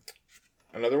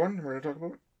another one we're gonna talk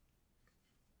about.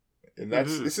 And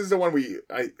this is the one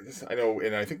I know,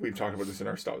 and I think we've talked about this in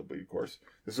our Stop the Bleed course.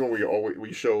 This is what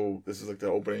we show. This is like the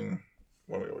opening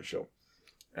one we always show,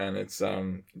 and it's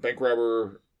bank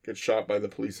robber gets shot by the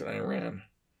police in Iran,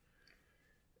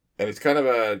 and it's kind of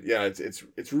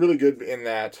it's really good in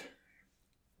that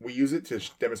we use it to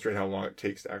demonstrate how long it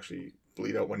takes to actually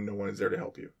bleed out when no one is there to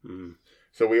help you. Mm-hmm.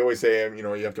 So we always say, you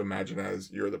have to imagine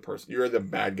as you're the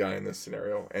bad guy in this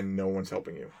scenario, and no one's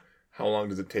helping you. How long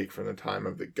does it take from the time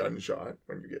of the gunshot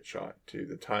when you get shot to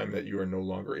the time that you are no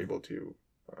longer able to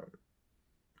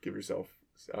give yourself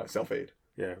self-aid?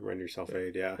 Yeah, render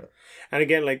self-aid, yeah. And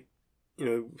again,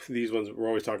 these ones, we're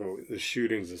always talking about the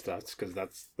shootings and stuff because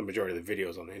that's the majority of the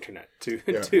videos on the internet to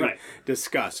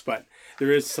discuss. But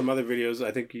there is some other videos.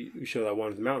 I think you show that one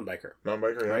with the mountain biker. Mountain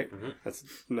biker, yeah. Right? Mm-hmm. That's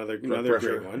another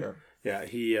great one. Yeah,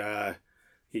 he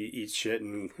eats shit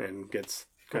and gets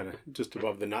kind of just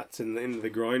above the nuts and into the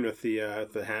groin with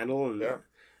the handle, and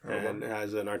and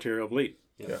has an arterial bleed.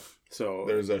 Yeah. So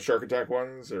there's shark attack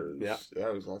ones. There's, yeah,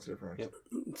 there's lots of different ones.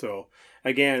 Yep. So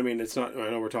again, I mean, it's not. I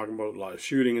know we're talking about a lot of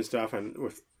shooting and stuff, and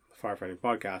with the firefighting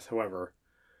podcast. However,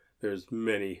 there's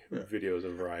many videos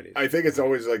and varieties. I think it's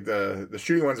always like the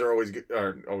shooting ones are always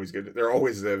good. They're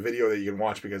always the video that you can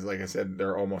watch because, like I said,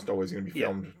 they're almost always going to be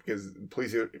filmed because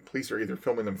police are either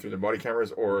filming them through their body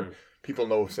cameras or people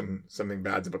know something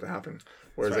bad's about to happen.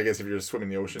 Whereas I guess if you're just swimming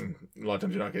in the ocean, a lot of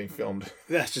times you're not getting filmed.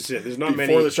 That's just it. There's not many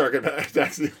before the shark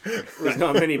attacks. There's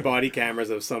not many body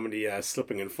cameras of somebody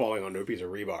slipping and falling onto a piece of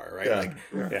rebar, right?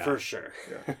 Yeah, for sure.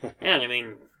 Yeah. And I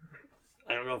mean,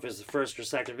 I don't know if it's the first or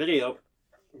second video.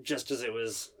 Just as it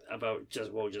was about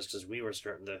just as we were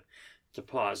starting to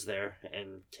pause there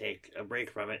and take a break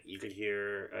from it, you could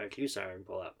hear a Q siren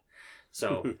pull up.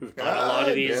 So on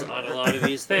a lot of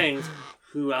these things,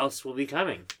 who else will be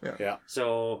coming? Yeah.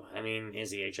 So I mean,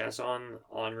 is EHS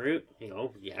en route?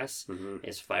 Yes. Mm-hmm.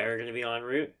 Is fire going to be en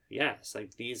route? Yes.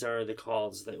 Like these are the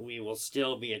calls that we will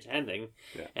still be attending,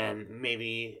 and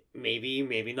maybe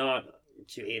not.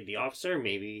 To aid the officer,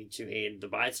 maybe to aid the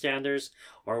bystanders,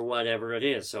 or whatever it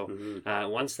is. So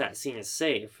once that scene is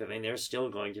safe, I mean, there's still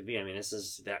going to be. I mean,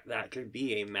 that could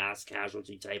be a mass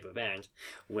casualty type event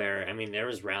where there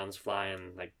was rounds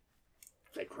flying like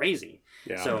crazy.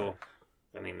 Yeah. So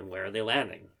I mean, where are they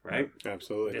landing? Right.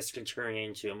 Absolutely. This could turn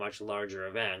into a much larger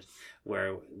event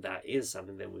where that is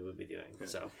something that we would be doing. Yeah.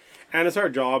 So, and it's our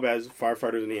job as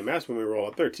firefighters and EMS when we roll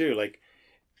up there too. Like,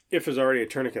 if there's already a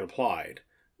tourniquet applied,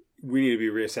 we need to be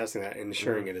reassessing that and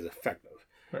ensuring it is effective,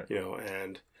 right.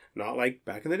 And not like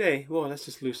back in the day. Well, let's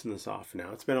just loosen this off now.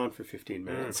 It's been on for 15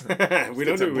 minutes. we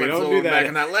don't do that. Back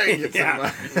in that leg.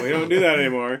 We don't do that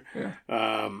anymore.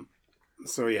 Yeah.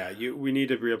 So we need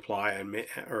to reapply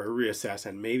or reassess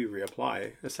and maybe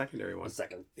reapply a secondary one.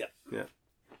 Yeah.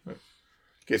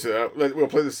 Okay, so we'll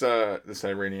play this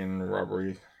Iranian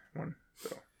robbery one.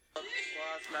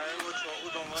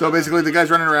 So basically, the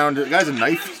guy's running around. The guy's a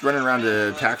knife. He's running around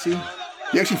a taxi.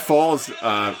 He actually falls.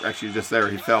 Actually, just there,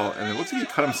 he fell, and it looks like he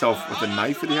cut himself with a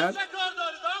knife that he had.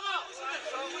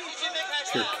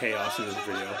 Pure chaos in this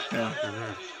video. Yeah.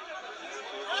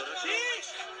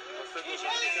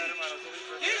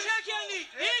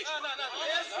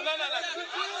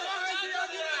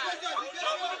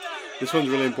 This one's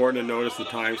really important to notice the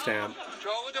timestamp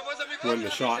when the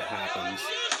shot happens.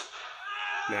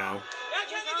 Now.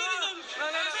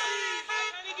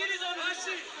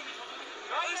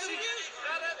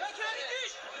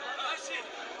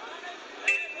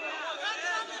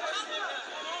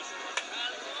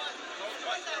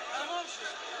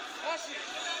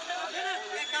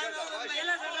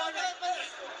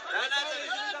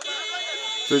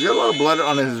 So he's got a lot of blood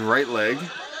on his right leg.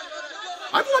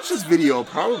 I've watched this video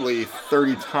probably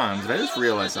 30 times, and I just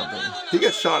realized something. He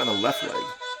got shot in the left leg.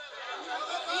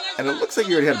 And it looks like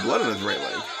he already had blood on his right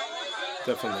leg. Is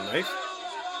that from the knife?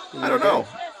 I don't know.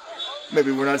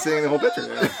 Maybe we're not seeing the whole picture.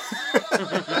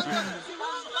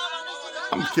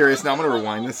 I'm curious now. I'm going to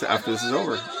rewind this after this is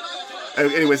over.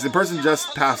 Anyways, the person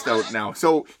just passed out now.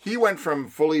 So he went from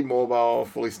fully mobile,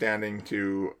 fully standing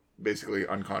to basically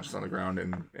unconscious on the ground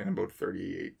in about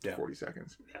 38 to 40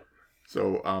 seconds. Yeah.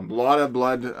 So a lot of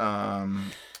blood,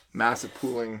 massive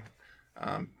pooling,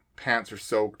 pants are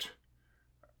soaked,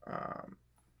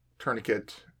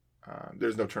 tourniquet.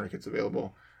 There's no tourniquets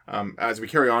available. As we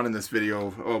carry on in this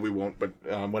video, we won't, but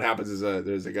what happens is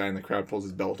there's a guy in the crowd pulls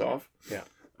his belt off. Yeah.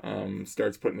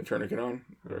 Starts putting the tourniquet on,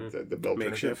 the belt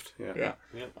makeshift. Yeah.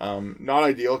 Not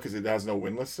ideal because it has no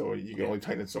windlass, so you can only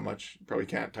tighten it so much. You probably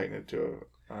can't tighten it to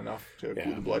enough to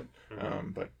cool the blood.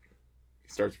 But he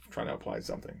starts trying to apply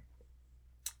something.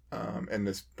 And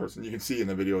this person, you can see in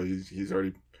the video, he's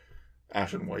already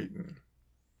ashen white and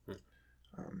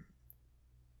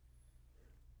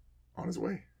on his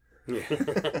way.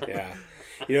 Yeah.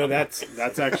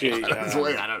 That's actually on his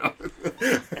way. I don't know.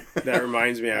 That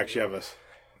reminds me actually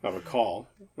of a call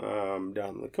down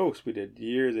the coast we did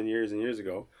years and years and years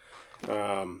ago.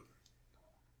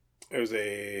 It was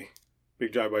a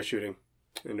big drive-by shooting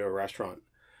into a restaurant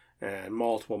and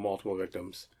multiple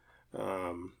victims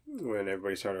when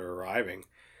everybody started arriving.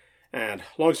 And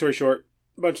long story short,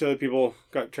 a bunch of other people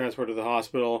got transported to the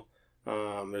hospital.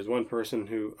 There's one person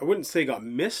who I wouldn't say got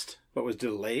missed, but was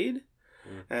delayed.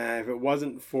 If it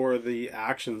wasn't for the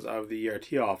actions of the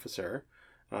ERT officer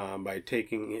by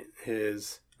taking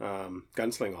his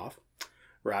gunsling off,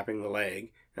 wrapping the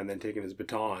leg, and then taking his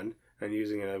baton and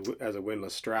using it as a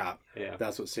windlass strap,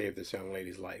 that's what saved this young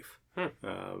lady's life.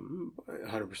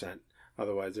 100%.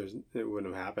 Otherwise, it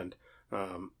wouldn't have happened.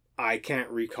 I can't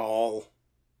recall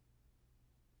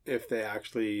if they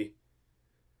actually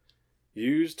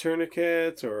use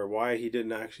tourniquets or why he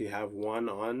didn't actually have one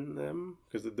on them,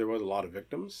 because there was a lot of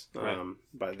victims. Right.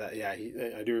 But that, yeah,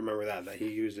 I do remember that he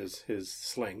used his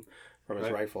sling from his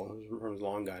rifle, from his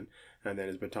long gun, and then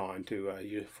his baton to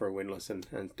use for a windlass, and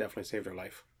definitely saved her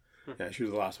life. Yeah, she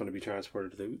was the last one to be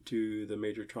transported to the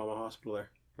major trauma hospital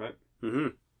there. Right. Mm-hmm.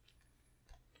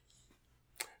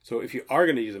 So if you are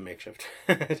going to use a makeshift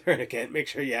tourniquet, make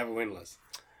sure you have a windlass.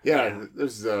 Yeah,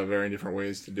 there's varying different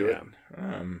ways to do it.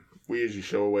 We usually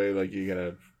show away, like, you get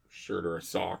a shirt or a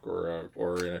sock or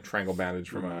a triangle bandage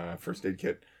from a first aid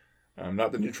kit.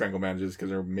 Not the new triangle bandages, because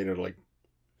they're made out of, like,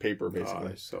 paper, basically.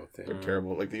 They're so thin. They're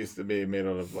terrible. Like, they used to be made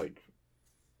out of, like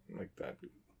that.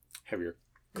 Heavier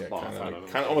Yeah, cloth.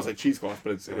 kind of almost like cheesecloth,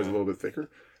 but it was a little bit thicker.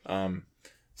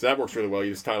 So that works really well.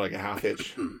 You just tie like a half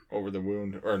hitch over the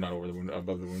wound, or not over the wound,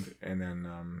 above the wound, and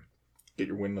then get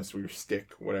your windlass with your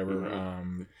stick,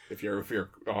 whatever. If you're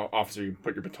an officer, you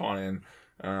put your baton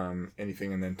in,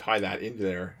 anything, and then tie that into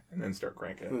there, and then start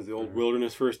cranking it. It was the old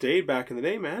wilderness first aid back in the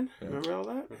day, man. Yeah. Remember all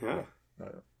that? Yeah.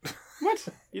 No, What?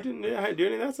 You didn't do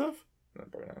any of that stuff?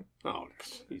 probably not. Oh,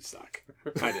 you suck.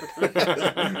 I did.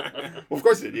 Well, of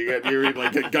course it did. You're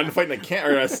like a gunfight in a camp,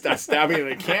 or a stabbing in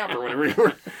a camp, or whatever you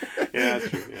were. Yeah,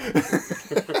 that's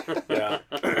true. Yeah.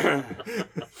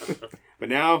 But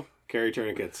now, carry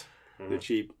tourniquets. They're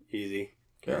cheap, easy.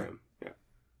 Carry them.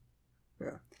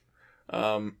 Yeah.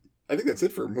 I think that's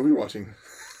it for movie watching.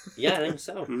 Yeah, I think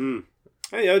so. Mm-hmm.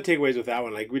 And the other takeaways with that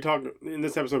one, like we talked in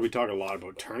this episode, we talked a lot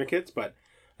about tourniquets, but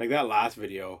like that last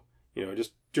video,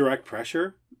 just direct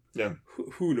pressure. Yeah.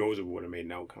 Who knows if it would have made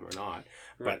an outcome or not?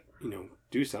 But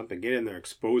do something, get in there,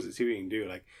 expose it, see what you can do.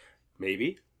 Like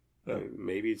maybe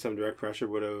some direct pressure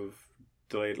would have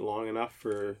delayed it long enough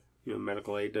for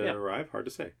medical aid to arrive. Hard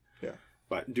to say. Yeah.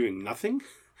 But doing nothing,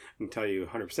 I can tell you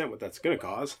 100% what that's going to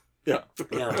cause. Yeah.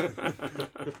 Yeah.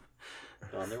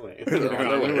 On their way. They're on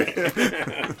their way.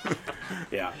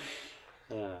 Yeah.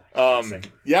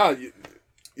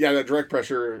 Yeah, that direct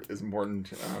pressure is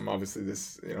important. Obviously,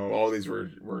 this, all these were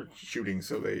shooting,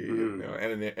 so they,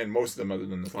 and most of them, other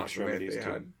than the last one,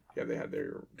 they had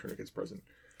their tourniquets present.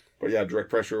 But yeah, direct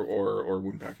pressure or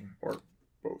wound packing or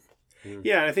both.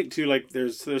 Yeah, and I think too, like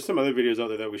there's some other videos out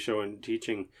there that we show in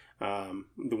teaching.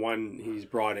 The one he's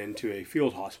brought into a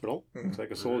field hospital, looks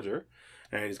like a soldier,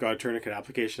 and he's got a tourniquet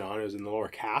application on. It was in the lower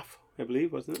calf, I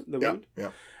believe, wasn't it? The wound.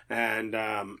 Yeah. And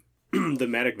the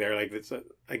medic there, like it's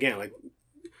again, like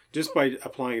just by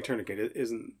applying a tourniquet, it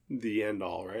isn't the end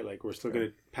all, right? Like we're still going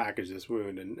to package this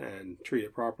wound and treat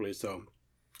it properly. So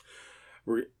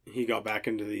he got back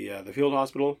into the field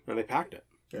hospital and they packed it.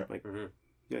 Yeah. Like.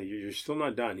 Yeah, you're still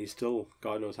not done. He's still,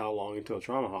 God knows how long until a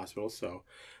trauma hospital. So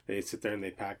they sit there and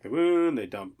they pack the wound. They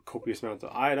dump copious amounts of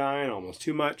iodine, almost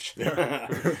too much. Yeah.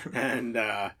 And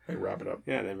they wrap it up.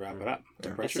 Yeah, they wrap it up.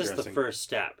 Yeah. It's just the first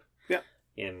step. Yeah.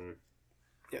 The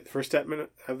first step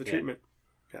of the treatment.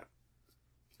 Yeah.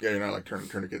 Yeah, you're not like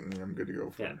tourniquet and I'm good to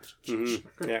go. Yeah.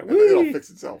 Mm-hmm. Yeah. It'll fix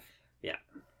itself. Yeah.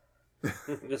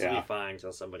 This will be fine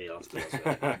until somebody else deals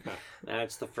with it.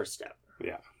 That's the first step.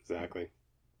 Yeah, exactly.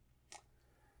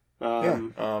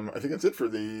 I think that's it for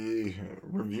the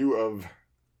review of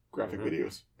graphic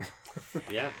videos.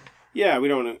 Yeah, we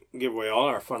don't want to give away all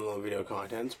our fun little video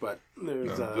contents, but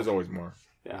there's always more.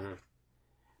 Yeah.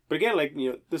 But again, like,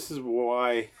 this is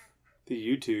why the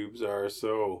YouTubes are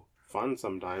so fun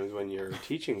sometimes when you're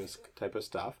teaching this type of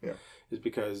stuff. Yeah. Is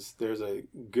because there's a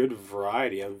good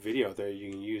variety of video out there you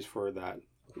can use for that.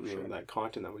 That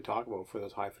content that we talk about for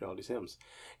those high fidelity sims.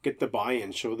 Get the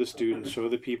buy-in, show the students, show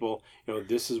the people,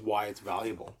 this is why it's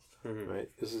valuable, right?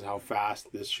 This is how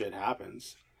fast this shit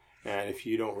happens. And if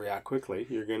you don't react quickly,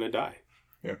 you're going to die.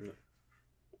 Yeah.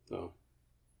 So,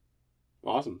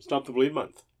 awesome. Stop the Bleed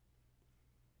month.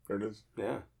 There it is.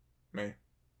 Yeah. May.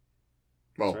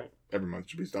 Well, every month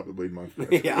should be Stop the Bleed month.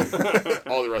 Yeah.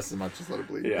 All the rest of the month, just let it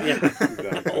bleed. Yeah.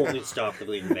 Exactly. Only Stop the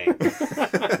Bleed in May.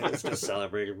 It's just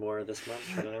celebrated more this month.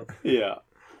 I don't know. Yeah.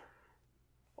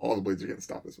 All the bleeds are getting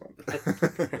stopped this month.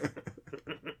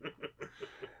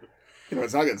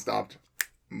 It's not getting stopped.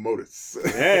 Modus.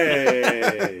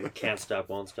 Hey. Can't stop,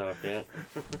 won't stop. Yeah.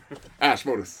 Ash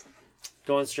Modus.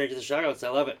 Going straight to the shoutouts. I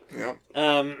love it.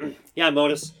 Yep.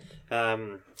 Modus.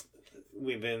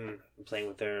 We've been playing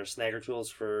with their snagger tools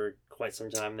for quite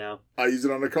some time now. I used it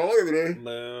on the call the other day.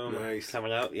 Boom. Nice.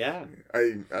 Coming out, yeah.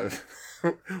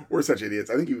 We're such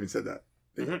idiots. I think you even said that.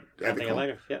 Mm-hmm. I think I might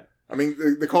have, yeah. I mean,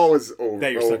 the call was over.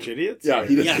 That you're such idiots? Yeah,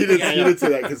 he did say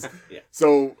that because.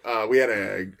 So we had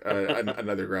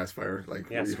another grass fire.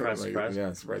 Surprise.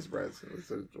 Yeah, surprise. It was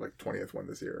the 20th one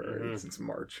this year, right? Since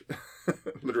March,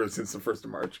 literally since the 1st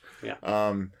of March. Yeah.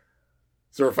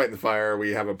 So we're fighting the fire.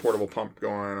 We have a portable pump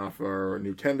going off our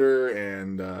new tender,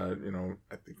 and I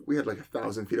think we had like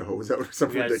 1,000 feet of hose out or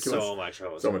something We had ridiculous. so much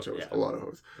hose. So much hose, Yeah. a lot of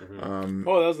hose. Mm-hmm.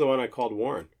 that was the one I called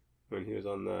Warren when he was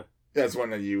on the. Yeah, it's one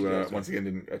that you once again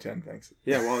didn't attend. Thanks.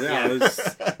 Yeah, well, I was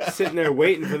sitting there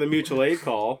waiting for the mutual aid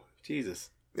call. Jesus.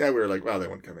 Yeah, we were like, wow, they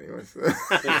wouldn't come anyways.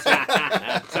 It's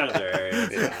out of their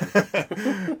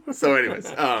area. So, anyways,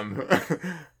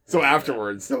 so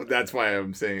afterwards, so that's why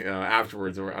I'm saying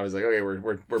afterwards, I was like, okay,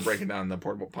 we're breaking down the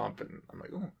portable pump, and I'm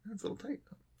like, oh, that's a little tight.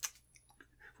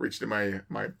 Reached in my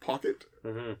pocket,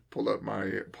 pulled out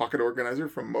my pocket organizer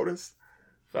from Modus,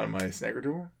 found my snagger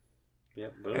tool.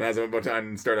 Yep. And as I'm about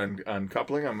to start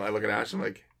uncoupling, I look at Ash, I'm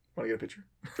like, want to get a picture?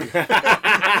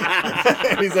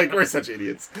 And he's like, we're such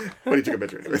idiots. But he took a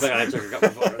picture anyways. But I took a couple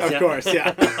photos. Of course,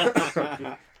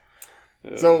 yeah.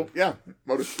 So, yeah,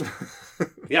 Modus.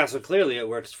 Yeah, so clearly it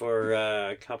works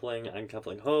for coupling,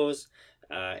 uncoupling hose,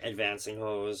 advancing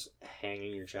hose,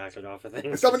 hanging your jacket off of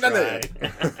things. Still haven't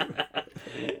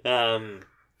done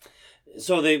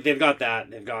so they've got that.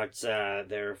 They've got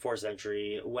their force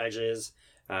entry wedges.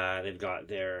 They've got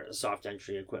their soft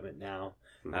entry equipment now.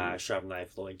 Sharp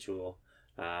knife, Lloyd tool.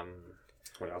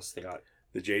 What else they got?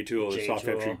 The J tool, the soft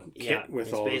entry kit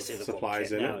with all the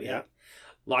supplies in it. Yeah.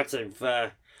 Lots of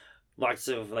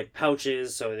like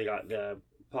pouches. So they got the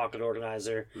pocket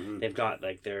organizer. They've got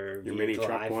like their mini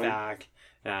truck vac,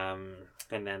 and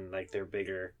then like their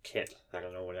bigger kit. I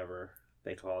don't know, whatever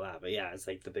they call that, but yeah, it's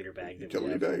like the bigger bag.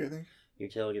 Utility bag, I think.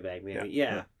 Utility bag, maybe.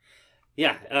 Yeah.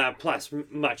 Plus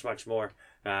much more.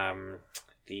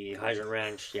 The hydrant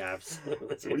wrench, yeah. So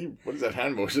what is that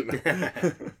hand motion?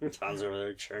 Tom's over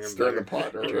there churning Stirring the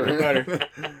pot or butter.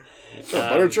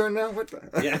 Butter churn now? What the?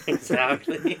 Yeah,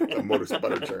 exactly. The Modus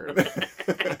butter churn.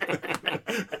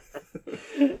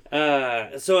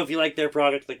 So if you like their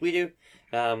product like we do,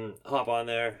 hop on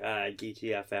there.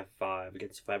 DTFF5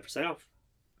 gets 5% off.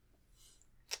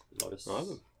 Modus.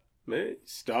 Awesome. May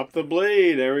Stop the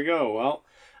Bleed. There we go. Well,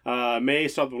 May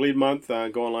Stop the Bleed month.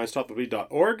 Go online,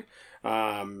 stopthebleed.org.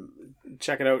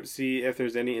 Check it out. See if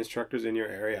there's any instructors in your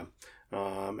area.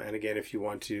 And again, if you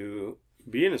want to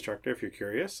be an instructor, if you're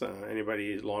curious,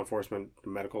 anybody, law enforcement,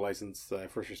 medical license,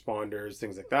 first responders,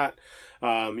 things like that,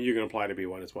 you can apply to be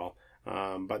one as well.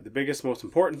 But the biggest, most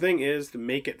important thing is to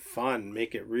make it fun,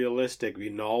 make it realistic, be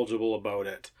knowledgeable about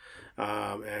it,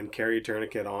 and carry a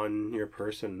tourniquet on your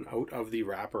person out of the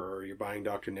wrapper, or you're buying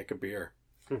Dr. Nick a beer.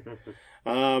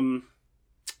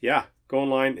 Yeah, go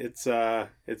online. It's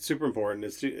super important.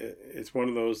 It's one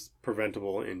of those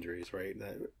preventable injuries, right?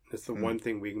 It's the one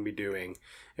thing we can be doing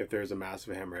if there's a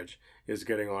massive hemorrhage, is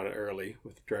getting on it early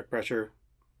with direct pressure,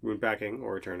 wound packing,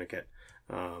 or a tourniquet.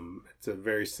 It's a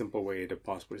very simple way to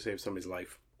possibly save somebody's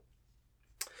life.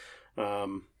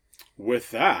 With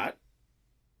that,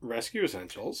 Rescue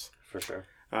Essentials. For sure.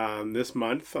 This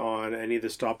month on any of the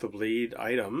Stop the Bleed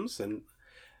items, and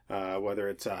whether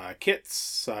it's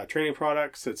kits, training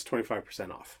products, it's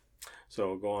 25% off.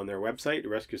 So go on their website,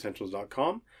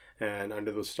 rescueessentials.com, and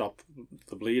under those Stop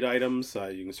the Bleed items,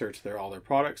 you can search all their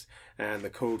products, and the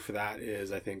code for that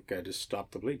is, I think, just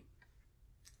Stop the Bleed.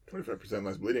 25%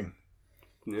 less bleeding.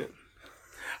 Yeah.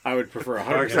 I would prefer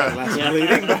 100% less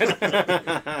bleeding,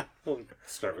 but We'll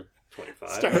start with 25.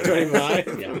 start with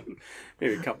 25. Yeah.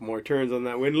 Maybe a couple more turns on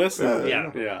that windlass.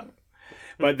 Yeah. Yeah.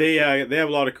 But they have a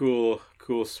lot of cool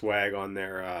swag on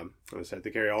their site. They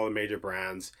carry all the major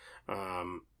brands.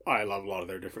 I love a lot of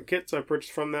their different kits I've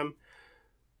purchased from them.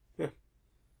 Yeah.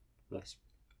 Nice.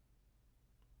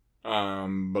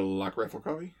 Black Rifle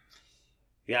Coffee.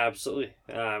 Yeah, absolutely.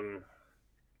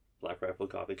 Black Rifle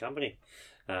Coffee Company.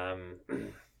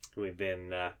 We've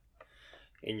been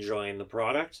enjoying the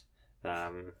product.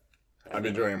 I've been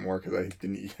enjoying it more because I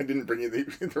didn't bring you the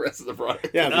rest of the product.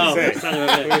 Yeah, I was gonna say. son of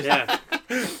a bitch, yeah.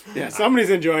 Yeah,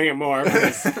 somebody's enjoying it more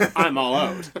because I'm all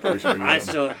out.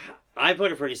 I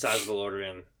put a pretty sizable order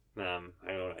in. I don't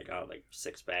know, I got like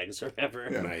 6 bags or whatever.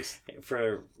 Yeah. Nice.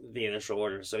 For the initial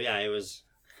order. So yeah, it was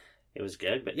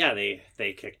good. But yeah, they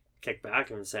kicked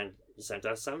back and sent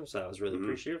us some, so that was really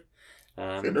appreciative.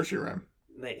 The nursery rhyme.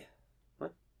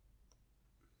 What?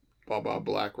 Baba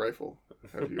Black Rifle.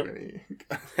 Have you any?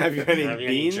 Have you any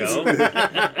beans? Joe?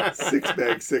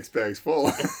 6 bags full.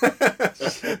 What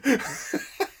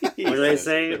did I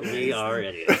say? We are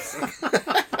idiots.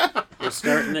 We're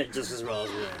starting it just as well as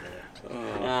we're ending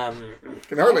it.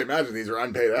 Can hardly imagine these are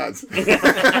unpaid ads.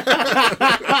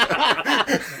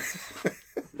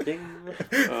 Ding.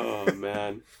 Oh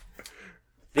man.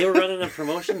 They were running a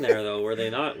promotion there, though, were they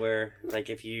not? Where, like,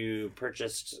 if you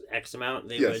purchased X amount,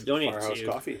 they would donate Firehouse to...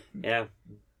 Coffee. Yeah.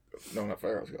 No, not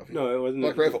Firehouse Coffee. No, it wasn't.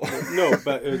 Black Rifle. No,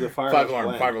 but it was a Firehouse Five Alarm.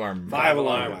 blend. Five Alarm. Five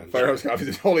Alarm. blend. Firehouse Coffee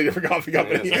is a totally different coffee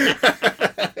company. Yeah,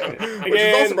 Which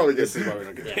is also probably good. This is why we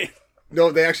don't get paid.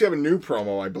 No, they actually have a new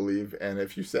promo, I believe, and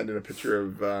if you send in a picture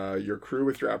of your crew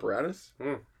with your apparatus,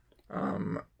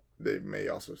 they may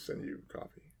also send you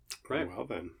coffee. Right. Well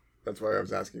then. That's why I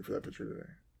was asking for that picture today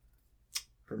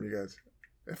from you guys.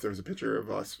 If there was a picture of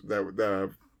us that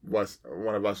was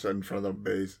one of us in front of the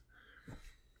bays.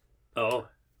 Oh,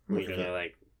 we're gonna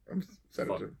I'm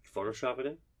sending it to. Photoshop it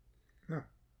in? No.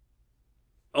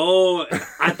 Oh,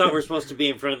 I thought we were supposed to be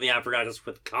in front of the apparatus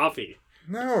with coffee.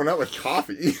 No, not with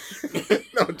coffee.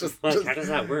 No, just How does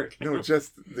that work? No,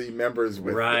 just the members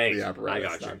with right. the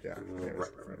apparatus. I got you. Yeah.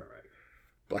 Right.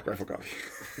 Black Rifle Coffee.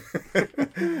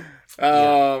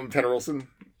 Tanner Olson.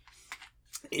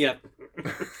 Yep.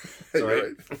 Sorry.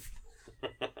 Right.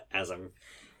 As I'm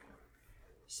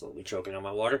slowly choking on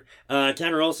my water.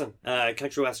 Tanner Olson,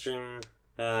 country western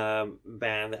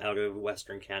band out of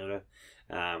Western Canada.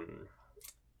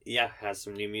 Has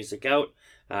some new music out.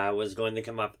 Was going to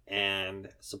come up and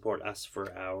support us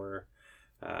for our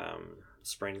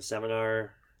spring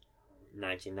seminar,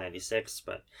 1996,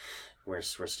 but we're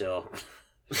still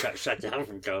shut down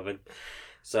from COVID.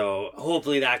 So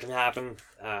hopefully that can happen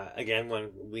again when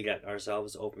we get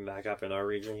ourselves open back up in our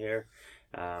region here.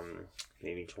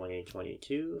 Maybe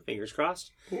 2022, fingers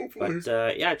crossed. Hopefully.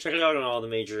 But check it out on all the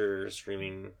major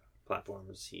streaming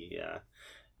platforms.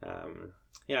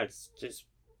 It's just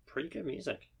pretty good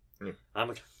music. Yeah. I'm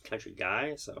a country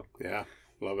guy, so Yeah,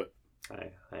 love it.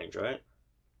 I enjoy it.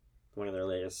 One of their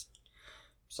latest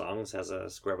songs has a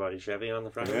square body Chevy on the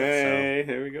front of it. Hey,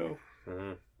 there we go.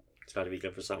 So it's got to be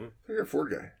good for something. You're a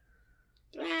Ford guy.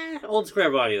 Old square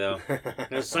body though.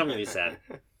 There's something to be said.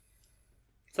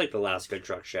 It's like the last good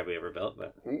truck Chevy ever built,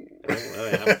 but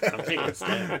I'm taking a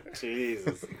stand.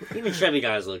 Jesus. Even Chevy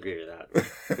guys will agree to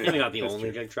that. Maybe not the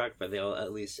only good truck, but they'll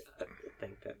at least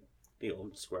think that the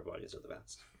old square bodies are the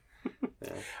best.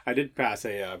 Yeah. I did pass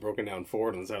a broken down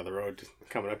Ford on the side of the road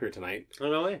coming up here tonight. Oh,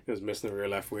 no way. It was missing the rear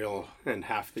left wheel and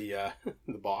half the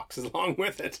box along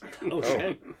with it. Oh,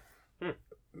 shit.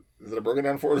 Is it a broken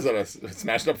down Ford or is that a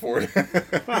smashed up Ford?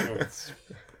 It's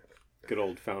good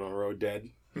old found on road dead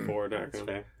Ford. That's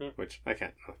fair. Yeah. Which I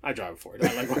can't. I drive a Ford.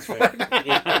 I like my Ford.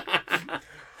 Yeah.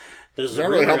 There's It's a not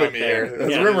really rumor helping out me there. here.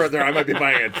 There's a rumor out there I might be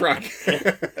buying a truck.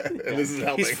 And this is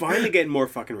helping. He's finally getting more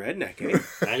fucking redneck, eh?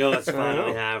 I know that's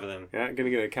finally happening. Yeah, gonna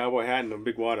get a cowboy hat and a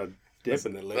big wad of dip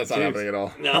in the lid. That's not happening at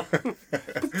all. No.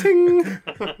 Ting!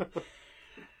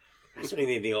 That's what we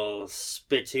need the old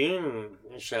spittoon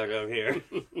shout out here.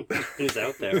 Who's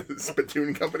out there?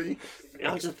 Spittoon Company.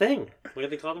 Oh, it's a thing. What do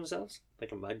they call themselves?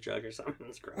 Like a mud jug or something?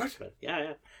 It's gross. What? But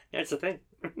yeah, it's a thing.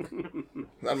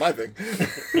 Not my thing.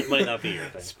 It might not be your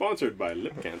thing. Sponsored by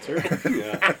lip cancer.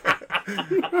 Yeah.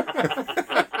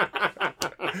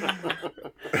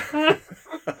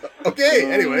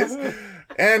 Okay, anyways.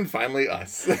 And finally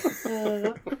us.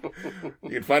 You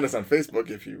can find us on Facebook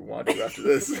if you want to after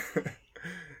this.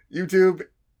 YouTube,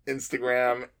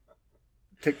 Instagram,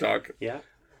 TikTok. Yeah.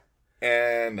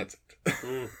 And that's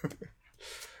it.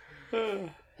 Mm.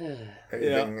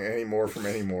 Any more from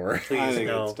any more? I Please think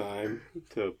no. it's time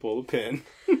to pull the pin.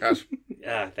 Gosh,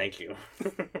 Thank you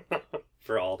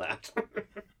for all that.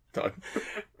 Todd.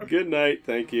 Good night.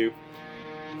 Thank you.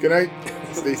 Good night.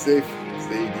 Stay safe.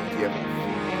 Stay DTF.